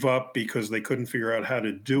gave up because they couldn't figure out how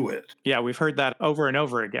to do it. Yeah, we've heard that over and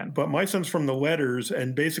over again. But my sense from the letters,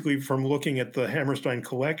 and basically from looking at the Hammerstein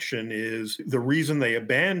collection, is the reason they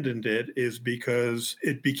abandoned it is because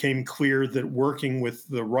it became clear that working with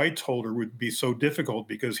the rights holder would be so difficult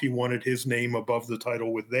because he wanted his name above the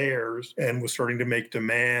title with theirs and was starting to make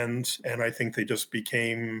demands. And I think they just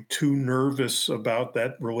became too nervous about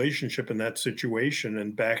that relationship and that situation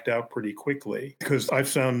and backed out pretty quickly, because I've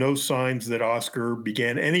found no signs that Oscar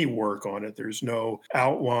began any work on it. There's no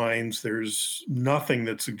outlines. There's nothing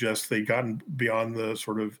that suggests they'd gotten beyond the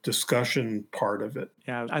sort of discussion part of it.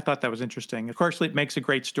 Yeah, I thought that was interesting. Of course, it makes a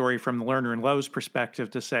great story from the Lerner and Lowe's perspective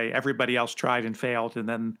to say everybody else tried and failed, and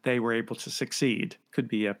then they were able to succeed. Could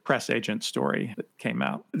be a press agent story that came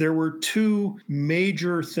out. There were two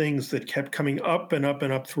major things that kept coming up and up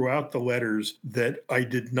and up throughout the letters that I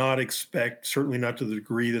did not expect, certainly not to the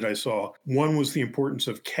degree that I saw. One was the importance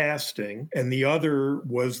of casting, and the other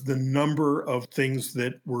was the number of things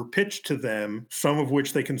that were pitched to them, some of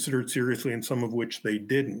which they considered seriously and some of which they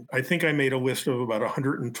didn't. I think I made a list of about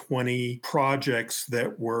 120 projects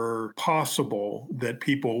that were possible that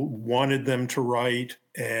people wanted them to write,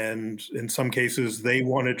 and in some cases they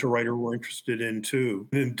wanted to write or were interested in too.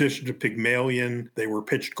 In addition to Pygmalion, they were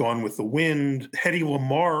pitched Gone with the Wind. Hedy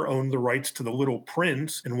Lamarr owned the rights to The Little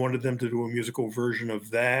Prince and wanted them to do a musical version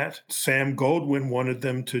of that. Sam Goldwyn wanted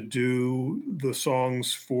them to do the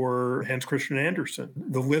songs for Hans Christian Andersen.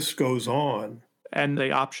 The list goes on. And they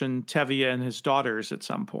optioned Tevye and his daughters at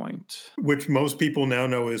some point. Which most people now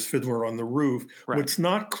know as Fiddler on the Roof. Right. What's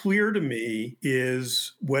not clear to me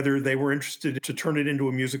is whether they were interested to turn it into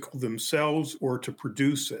a musical themselves or to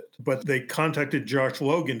produce it. But they contacted Josh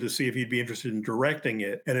Logan to see if he'd be interested in directing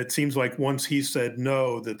it. And it seems like once he said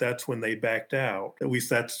no, that's when they backed out. At least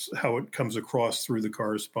that's how it comes across through the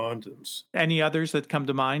correspondence. Any others that come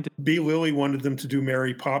to mind? B. Lilly wanted them to do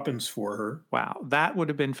Mary Poppins for her. Wow, that would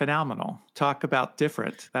have been phenomenal. Talk about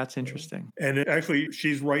different. That's interesting. And actually,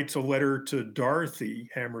 she writes a letter to Dorothy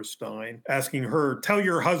Hammerstein asking her, tell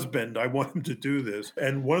your husband I want him to do this.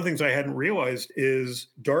 And one of the things I hadn't realized is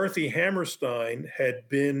Dorothy Hammerstein had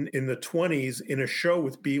been in the 20s in a show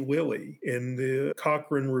with B. Lilly in the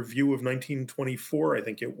Cochrane Review of 1924, I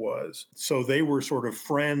think it was. So they were sort of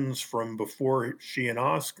friends from before she and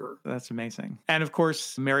Oscar. That's amazing. And of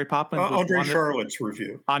course, Mary Poppins. André Charlotte's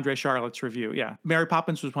Review. André Charlotte's Review, yeah. Mary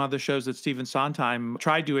Poppins was one of the shows that Stephen Sondheim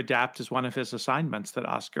tried to adapt as one of his assignments that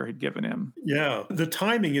Oscar had given him. Yeah. The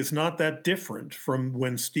timing is not that different from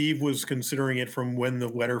when Steve was considering it from when the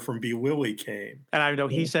letter from B. Lilly came. And I know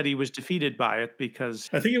he said he was defeated by it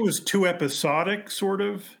because... I think it was too episodic, sort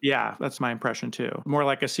of. Yeah, that's my impression too. More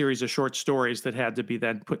like a series of short stories that had to be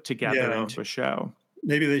then put together into a show.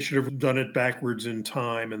 Maybe they should have done it backwards in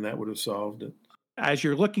time and that would have solved it. As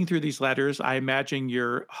you're looking through these letters, I imagine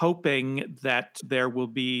you're hoping that there will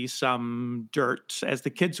be some dirt. As the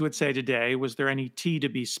kids would say today, was there any tea to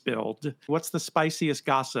be spilled? What's the spiciest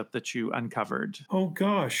gossip that you uncovered? Oh,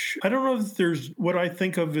 gosh. I don't know if there's what I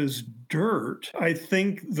think of as dirt. I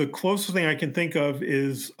think the closest thing I can think of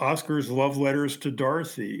is Oscar's love letters to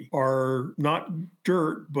Dorothy are not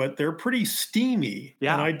dirt, but they're pretty steamy.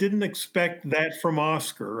 Yeah. And I didn't expect that from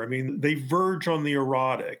Oscar. I mean, they verge on the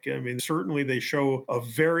erotic. I mean, certainly they show a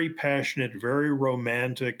very passionate, very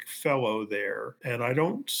romantic fellow there. And I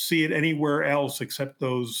don't see it anywhere else except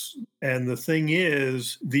those. And the thing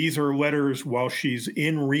is, these are letters while she's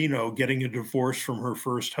in Reno getting a divorce from her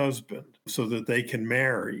first husband so that they can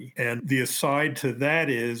marry. And the aside to that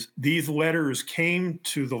is these letters came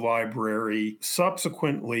to the library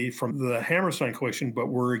subsequently from the Hammerstein collection, but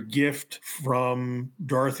were a gift from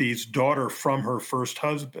Dorothy's daughter from her first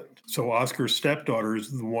husband. So Oscar's stepdaughter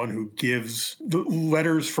is the one who gives the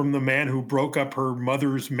letters from the man who broke up her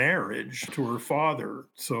mother's marriage to her father.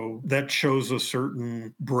 So that shows a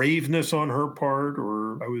certain braveness on her part,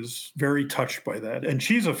 or I was very touched by that. And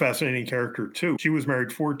she's a fascinating character too. She was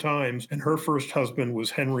married 4 times and her first husband was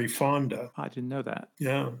Henry Fonda. I didn't know that.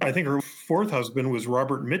 Yeah. I think her 4th husband was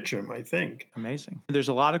Robert Mitchum, I think. Amazing. There's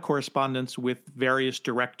a lot of correspondence with various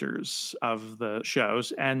directors of the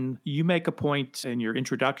shows. And you make a point in your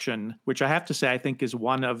introduction, which I have to say I think is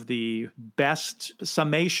one of the best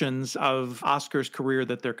summations of Oscar's career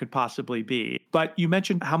that there could possibly be. But you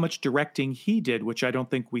mentioned how much directing he did, which I don't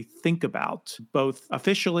think we think about, both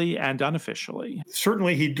officially and unofficially.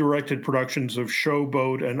 Certainly he directed productions of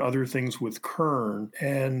Showboat and other things with Kern,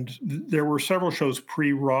 and there were several shows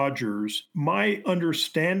pre-Rogers. My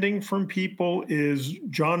understanding from people is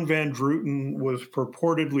John Van Druten was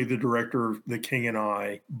purportedly the director of The King and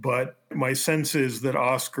I, but my sense is that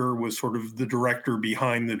Oscar was sort of the director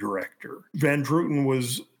behind the director. Van Druten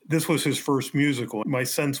was This was his first musical. My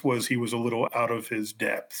sense was he was a little out of his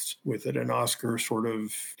depths with it, and Oscar sort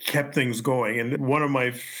of kept things going. And one of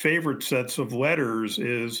my favorite sets of letters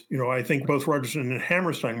is, I think both Rogerson and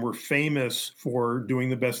Hammerstein were famous for doing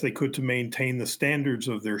the best they could to maintain the standards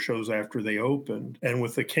of their shows after they opened. And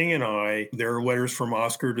with The King and I, there are letters from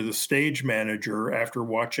Oscar to the stage manager after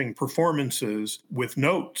watching performances with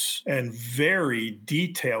notes, and very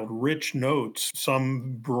detailed, rich notes,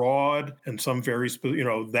 some broad and some very,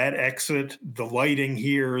 that exit, the lighting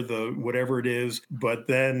here, the whatever it is. But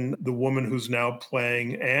then the woman who's now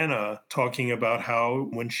playing Anna talking about how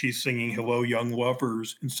when she's singing Hello, Young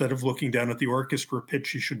Lovers, instead of looking down at the orchestra pit,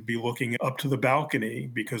 she should be looking up to the balcony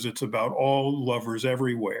because it's about all lovers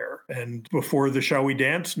everywhere. And before the Shall We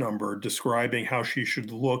Dance number, describing how she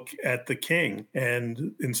should look at the king.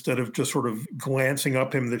 And instead of just sort of glancing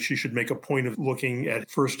up him, that she should make a point of looking at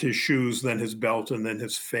first his shoes, then his belt, and then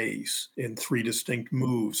his face in 3 distinct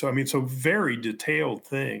moves. So very detailed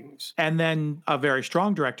things. And then a very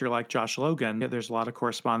strong director like Josh Logan, there's a lot of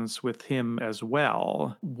correspondence with him as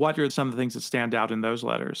well. What are some of the things that stand out in those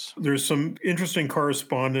letters? There's some interesting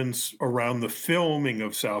correspondence around the filming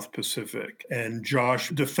of South Pacific, and Josh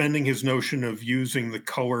defending his notion of using the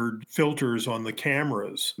colored filters on the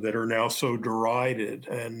cameras that are now so derided,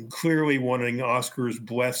 and clearly wanting Oscar's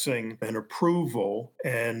blessing and approval.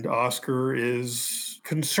 And Oscar is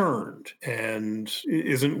concerned and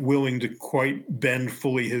isn't willing to quite bend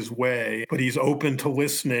fully his way, but he's open to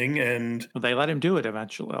listening. And they let him do it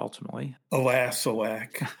eventually, ultimately. Alas,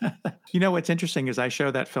 alack. What's interesting is I show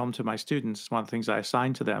that film to my students. One of the things I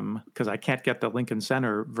assign to them, because I can't get the Lincoln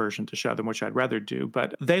Center version to show them, which I'd rather do,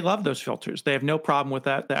 but they love those filters. They have no problem with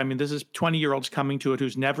that. I mean, this is 20-year-olds coming to it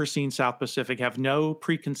who's never seen South Pacific, have no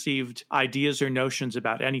preconceived ideas or notions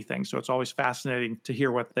about anything. So it's always fascinating to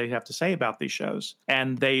hear what they have to say about these shows.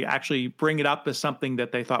 And they actually bring it up as something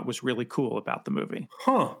that they thought was really cool about the movie.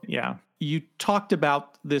 Huh. Yeah. You talked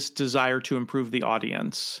about this desire to improve the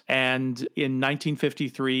audience. And in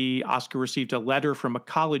 1953, Oscar received a letter from a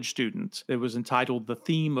college student that was entitled The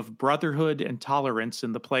Theme of Brotherhood and Tolerance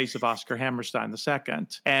in the Plays of Oscar Hammerstein II.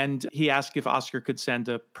 And he asked if Oscar could send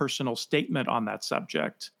a personal statement on that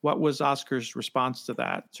subject. What was Oscar's response to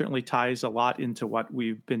that? Certainly ties a lot into what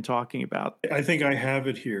we've been talking about. I think I have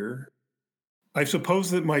it here. I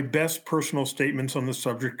suppose that my best personal statements on the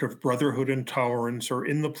subject of brotherhood and tolerance are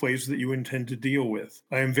in the plays that you intend to deal with.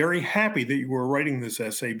 I am very happy that you are writing this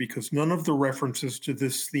essay because none of the references to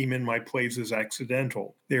this theme in my plays is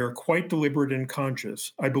accidental. They are quite deliberate and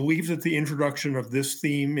conscious. I believe that the introduction of this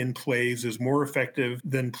theme in plays is more effective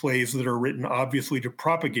than plays that are written obviously to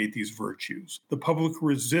propagate these virtues. The public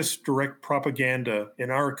resists direct propaganda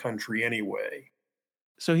in our country anyway.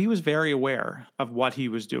 So he was very aware of what he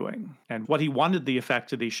was doing and what he wanted the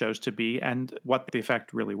effect of these shows to be and what the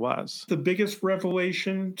effect really was. The biggest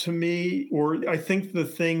revelation to me, or I think the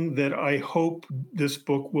thing that I hope this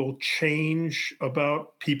book will change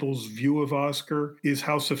about people's view of Oscar, is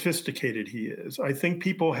how sophisticated he is. I think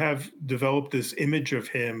people have developed this image of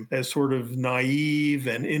him as sort of naive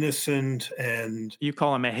and innocent, and you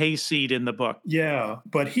call him a hayseed in the book. Yeah,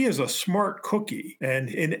 but he is a smart cookie, and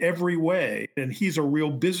in every way, and he's a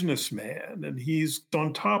real businessman, and he's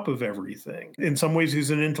on top of everything. In some ways, he's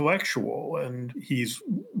an intellectual, and he's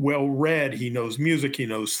well read. He knows music, he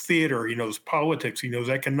knows theater, he knows politics, he knows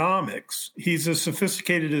economics. He's as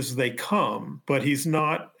sophisticated as they come, but he's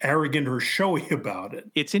not arrogant or showy about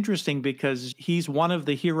it. It's interesting because he's one of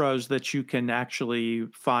the heroes that you can actually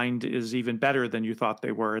find is even better than you thought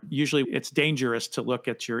they were. Usually it's dangerous to look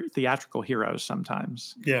at your theatrical heroes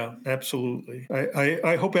sometimes. Yeah, absolutely.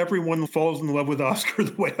 I hope everyone falls in love with Oscar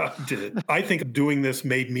the way I did. I think doing this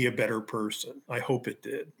made me a better person. I hope it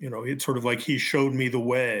did. It's sort of like he showed me the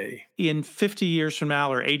way. In 50 years from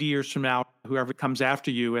now or 80 years from now, whoever comes after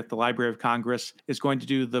you at the Library of Congress is going to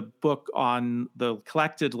do the book on the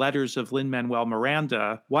collected letters of Lin-Manuel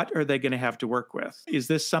Miranda. What are they going to have to work with? Is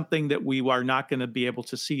this something that we are not going to be able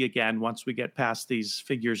to see again once we get past these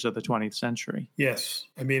figures of the 20th century? Yes.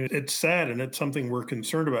 I mean, it's sad, and it's something we're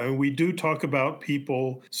concerned about. I mean, we do talk about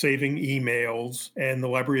people saving emails, and the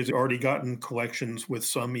library has already gotten collections with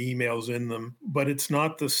some emails in them, but it's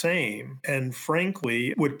not the same. And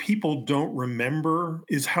frankly, what people don't remember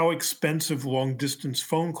is how expensive expensive long-distance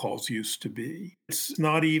phone calls used to be. It's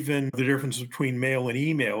not even the difference between mail and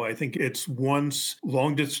email. I think it's once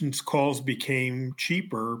long-distance calls became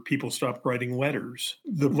cheaper, people stopped writing letters.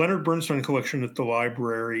 The Leonard Bernstein collection at the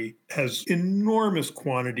library has enormous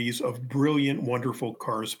quantities of brilliant, wonderful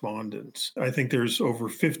correspondence. I think there's over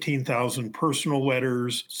 15,000 personal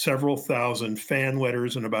letters, several thousand fan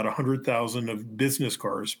letters, and about 100,000 of business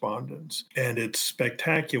correspondence. And it's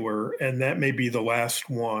spectacular, and that may be the last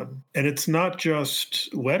one. And it's not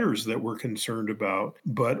just letters that we're concerned about,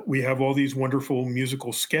 but we have all these wonderful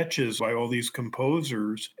musical sketches by all these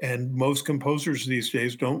composers, and most composers these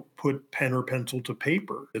days don't put pen or pencil to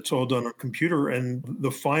paper. It's all done on computer, and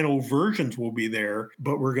the final versions will be there,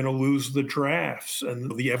 but we're going to lose the drafts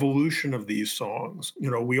and the evolution of these songs.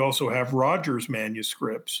 We also have Rodgers'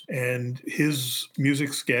 manuscripts, and his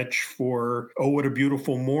music sketch for Oh, What a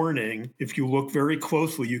Beautiful Morning, if you look very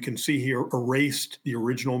closely, you can see he erased the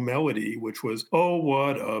original melody, which was, oh,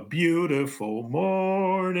 what a beautiful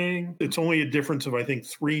morning. It's only a difference of, I think,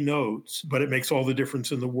 3 notes, but it makes all the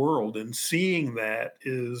difference in the world. And seeing that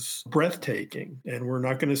is breathtaking. And we're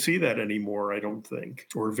not going to see that anymore, I don't think,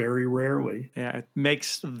 or very rarely. Yeah, it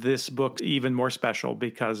makes this book even more special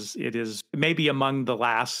because it is maybe among the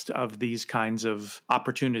last of these kinds of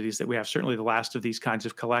opportunities that we have, certainly the last of these kinds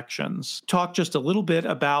of collections. Talk just a little bit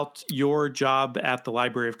about your job at the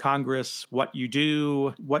Library of Congress, what you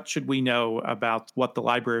do, what should we know about what the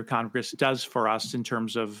Library of Congress does for us in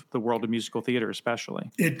terms of the world of musical theater especially?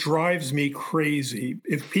 It drives me crazy.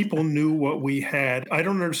 If people knew what we had, I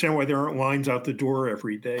don't understand why there aren't lines out the door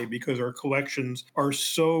every day, because our collections are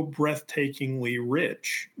so breathtakingly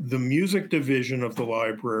rich. The music division of the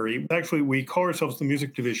library, actually we call ourselves the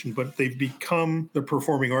music division, but they've become the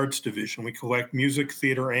performing arts division. We collect music,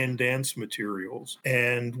 theater, and dance materials.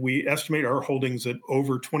 And we estimate our holdings at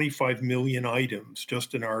over 25 million items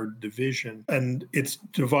just in our division. And it's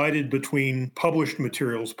divided between published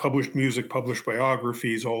materials, published music, published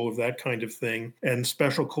biographies, all of that kind of thing, and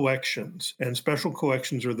special collections. And special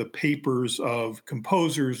collections are the papers of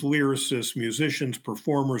composers, lyricists, musicians,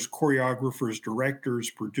 performers, choreographers, directors,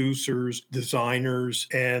 producers, designers.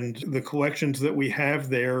 And the collections that we have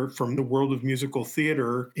there from the world of musical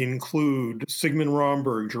theater include Sigmund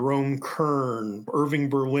Romberg, Jerome Kern, Irving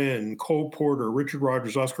Berlin, Cole Porter, Richard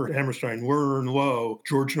Rodgers, Oscar Hammerstein, Lerner Loewe,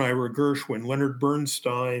 George and Ira Gershwin, Leonard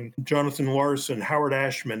Bernstein, Jonathan Larson, Howard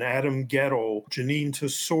Ashman, Adam Gettle, Janine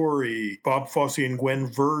Tesori, Bob Fosse and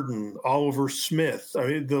Gwen Verdon, Oliver Smith. I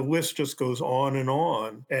mean, the list just goes on,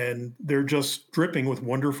 and they're just dripping with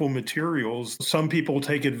wonderful materials. Some people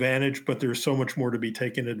take advantage, but there's so much more to be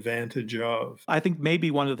taken advantage of. I think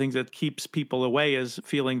maybe one of the things that keeps people away is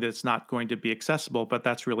feeling that it's not going to be accessible, but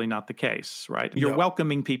that's really not the case, right? You're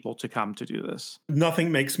welcoming people to come to do this.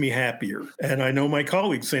 Nothing makes me happier. And I know my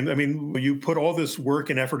colleagues say, I mean, you put all this work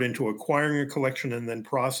and effort into acquiring a collection and then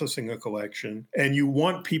processing a collection, and you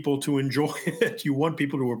want people to enjoy it. You want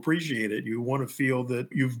people to appreciate it. You want to feel that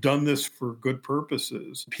you've done this for good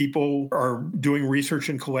purposes. People are doing research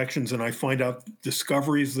in collections, and I find out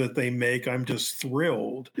discoveries that they make. I'm just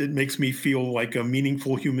thrilled. It makes me feel like a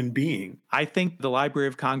meaningful human being. I think the Library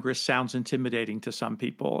of Congress sounds intimidating to some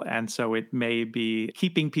people, and so it may be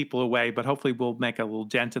keeping people away, but hopefully we'll make a little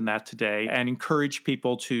dent in that today and encourage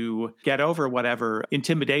people to get over whatever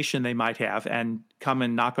intimidation they might have and come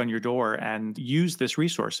and knock on your door and use this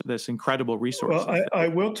resource, this incredible resource. Well, I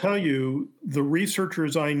will tell you, the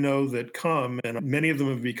researchers I know that come, and many of them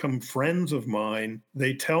have become friends of mine,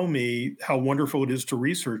 they tell me how wonderful it is to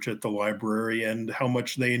research at the library and how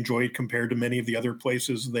much they enjoy it compared to many of the other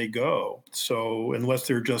places they go. So unless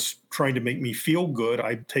they're just trying to make me feel good,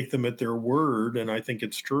 I take them at their word, and I think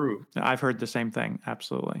it's true. I've heard the same thing,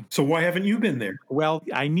 absolutely. So why haven't you been there? Well,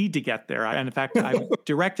 I need to get there. And in fact, I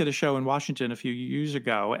directed a show in Washington a few years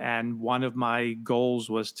ago, and one of my goals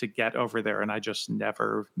was to get over there, and I just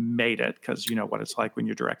never made it because you know what it's like when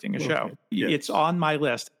you're directing a show. Yes. It's on my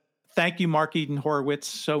list. Thank you, Mark Eden Horowitz,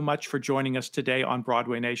 so much for joining us today on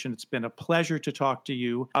Broadway Nation. It's been a pleasure to talk to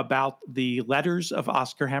you about the letters of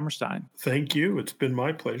Oscar Hammerstein. Thank you. It's been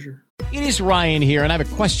my pleasure. It is Ryan here, and I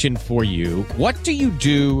have a question for you. What do you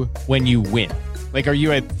do when you win? Like, are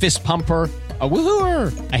you a fist pumper, a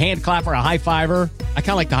woo-hooer, a hand clapper, a high-fiver? I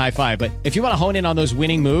kind of like the high-five, but if you want to hone in on those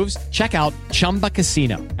winning moves, check out Chumba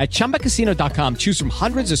Casino. At ChumbaCasino.com, choose from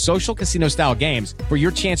hundreds of social casino-style games for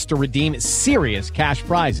your chance to redeem serious cash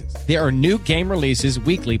prizes. There are new game releases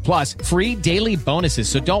weekly, plus free daily bonuses,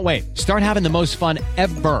 so don't wait. Start having the most fun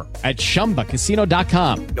ever at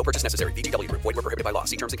ChumbaCasino.com. No purchase necessary. VGW. Void where prohibited by law.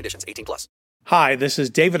 See terms and conditions. 18+. Hi, this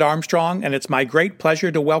is David Armstrong, and it's my great pleasure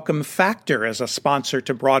to welcome Factor as a sponsor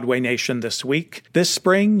to Broadway Nation this week. This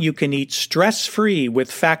spring, you can eat stress-free with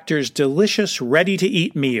Factor's delicious,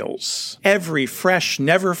 ready-to-eat meals. Every fresh,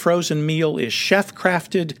 never-frozen meal is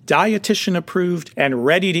chef-crafted, dietitian-approved, and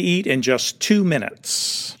ready to eat in just 2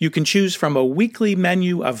 minutes. You can choose from a weekly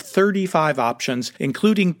menu of 35 options,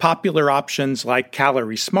 including popular options like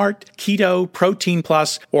Calorie Smart, Keto, Protein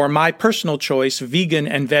Plus, or my personal choice, Vegan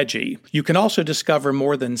and Veggie. You can also discover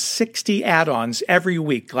more than 60 add-ons every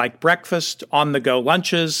week, like breakfast, on-the-go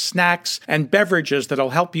lunches, snacks, and beverages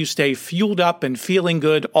that'll help you stay fueled up and feeling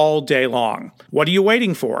good all day long. What are you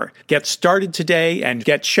waiting for? Get started today and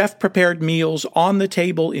get chef-prepared meals on the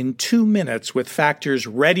table in 2 minutes with Factor's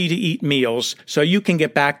ready-to-eat meals so you can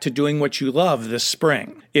get back to doing what you love this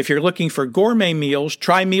spring. If you're looking for gourmet meals,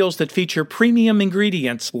 try meals that feature premium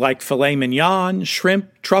ingredients like filet mignon, shrimp,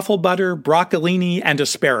 truffle butter, broccolini, and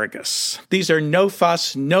asparagus. These are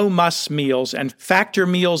no-fuss, no-muss meals, and Factor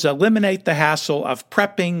meals eliminate the hassle of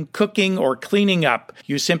prepping, cooking, or cleaning up.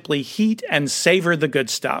 You simply heat and savor the good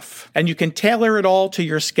stuff. And you can tailor it all to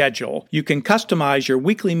your schedule. You can customize your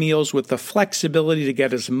weekly meals with the flexibility to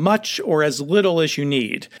get as much or as little as you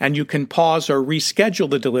need. And you can pause or reschedule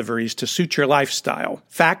the deliveries to suit your lifestyle.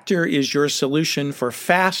 Factor is your solution for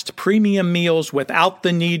fast, premium meals without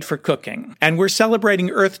the need for cooking. And we're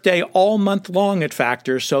celebrating Earth Day all month long at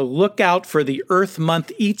Factor, so look out for the Earth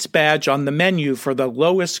Month Eats badge on the menu for the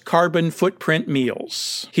lowest carbon footprint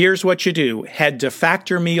meals. Here's what you do. Head to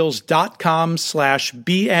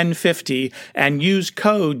factormeals.com/BN50 and use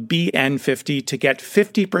code BN50 to get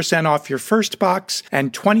 50% off your first box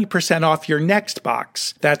and 20% off your next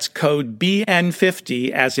box. That's code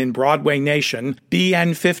BN50 as in Broadway Nation,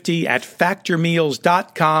 BN50 at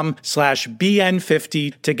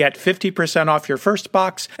factormeals.com/BN50 to get 50% off your first box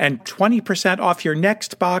and 20% off your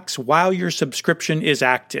next box while your subscription is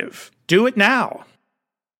active. Do it now.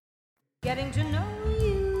 Getting to know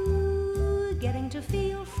you, getting to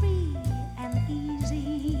feel free and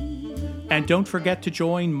easy. And don't forget to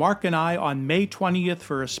join Mark and I on May 20th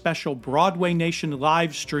for a special Broadway Nation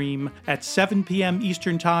live stream at 7 p.m.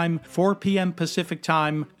 Eastern Time, 4 p.m. Pacific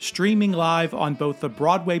Time, streaming live on both the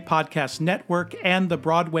Broadway Podcast Network and the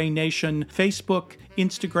Broadway Nation Facebook,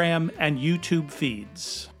 Instagram, and YouTube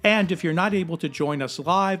feeds. And if you're not able to join us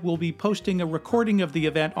live, we'll be posting a recording of the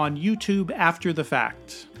event on YouTube after the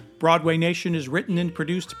fact. Broadway Nation is written and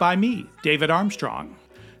produced by me, David Armstrong.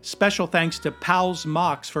 Special thanks to Pals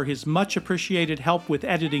Mox for his much appreciated help with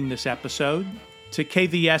editing this episode, to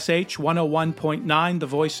KVSH 101.9, the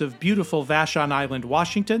voice of beautiful Vashon Island,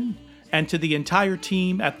 Washington, and to the entire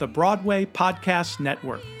team at the Broadway Podcast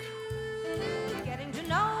Network. Getting to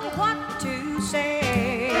know what to say.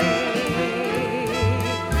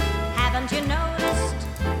 Haven't you noticed?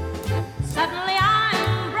 Suddenly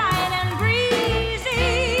I'm bright and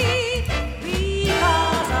breezy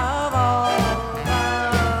because of all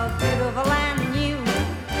the beautiful and new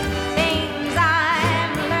things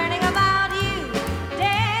I'm learning about you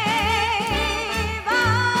day by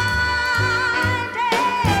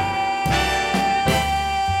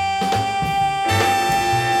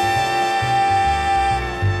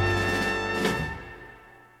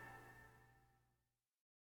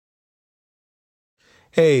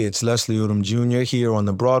Hey, it's Leslie Odom Jr. here on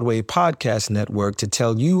the Broadway Podcast Network to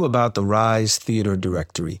tell you about the Rise Theater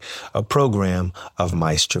Directory, a program of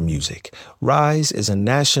Maestro Music. Rise is a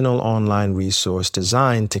national online resource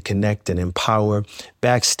designed to connect and empower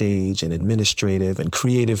backstage and administrative and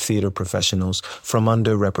creative theater professionals from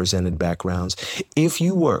underrepresented backgrounds. If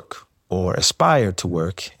you work or aspire to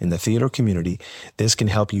work in the theater community, this can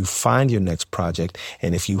help you find your next project.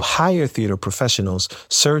 And if you hire theater professionals,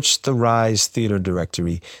 search the Rise Theater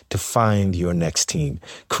Directory to find your next team.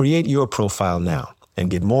 Create your profile now and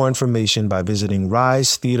get more information by visiting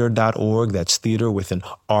risetheater.org. That's theater with an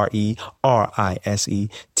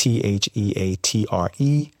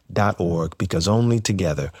RERISETHEATRE.org, because only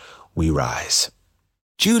together we rise.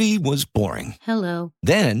 Judy was boring. Hello.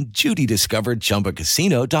 Then Judy discovered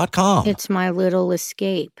ChumbaCasino.com. It's my little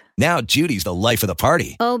escape. Now Judy's the life of the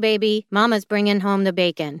party. Oh, baby, mama's bringing home the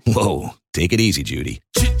bacon. Whoa, take it easy, Judy.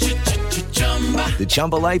 The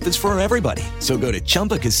Chumba life is for everybody. So go to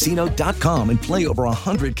ChumbaCasino.com and play over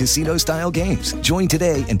 100 casino-style games. Join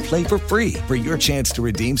today and play for free for your chance to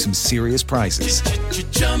redeem some serious prizes.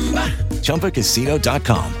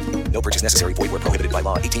 ChumbaCasino.com. No purchase necessary. Void where prohibited by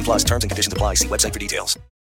law. 18+ terms and conditions apply. See website for details.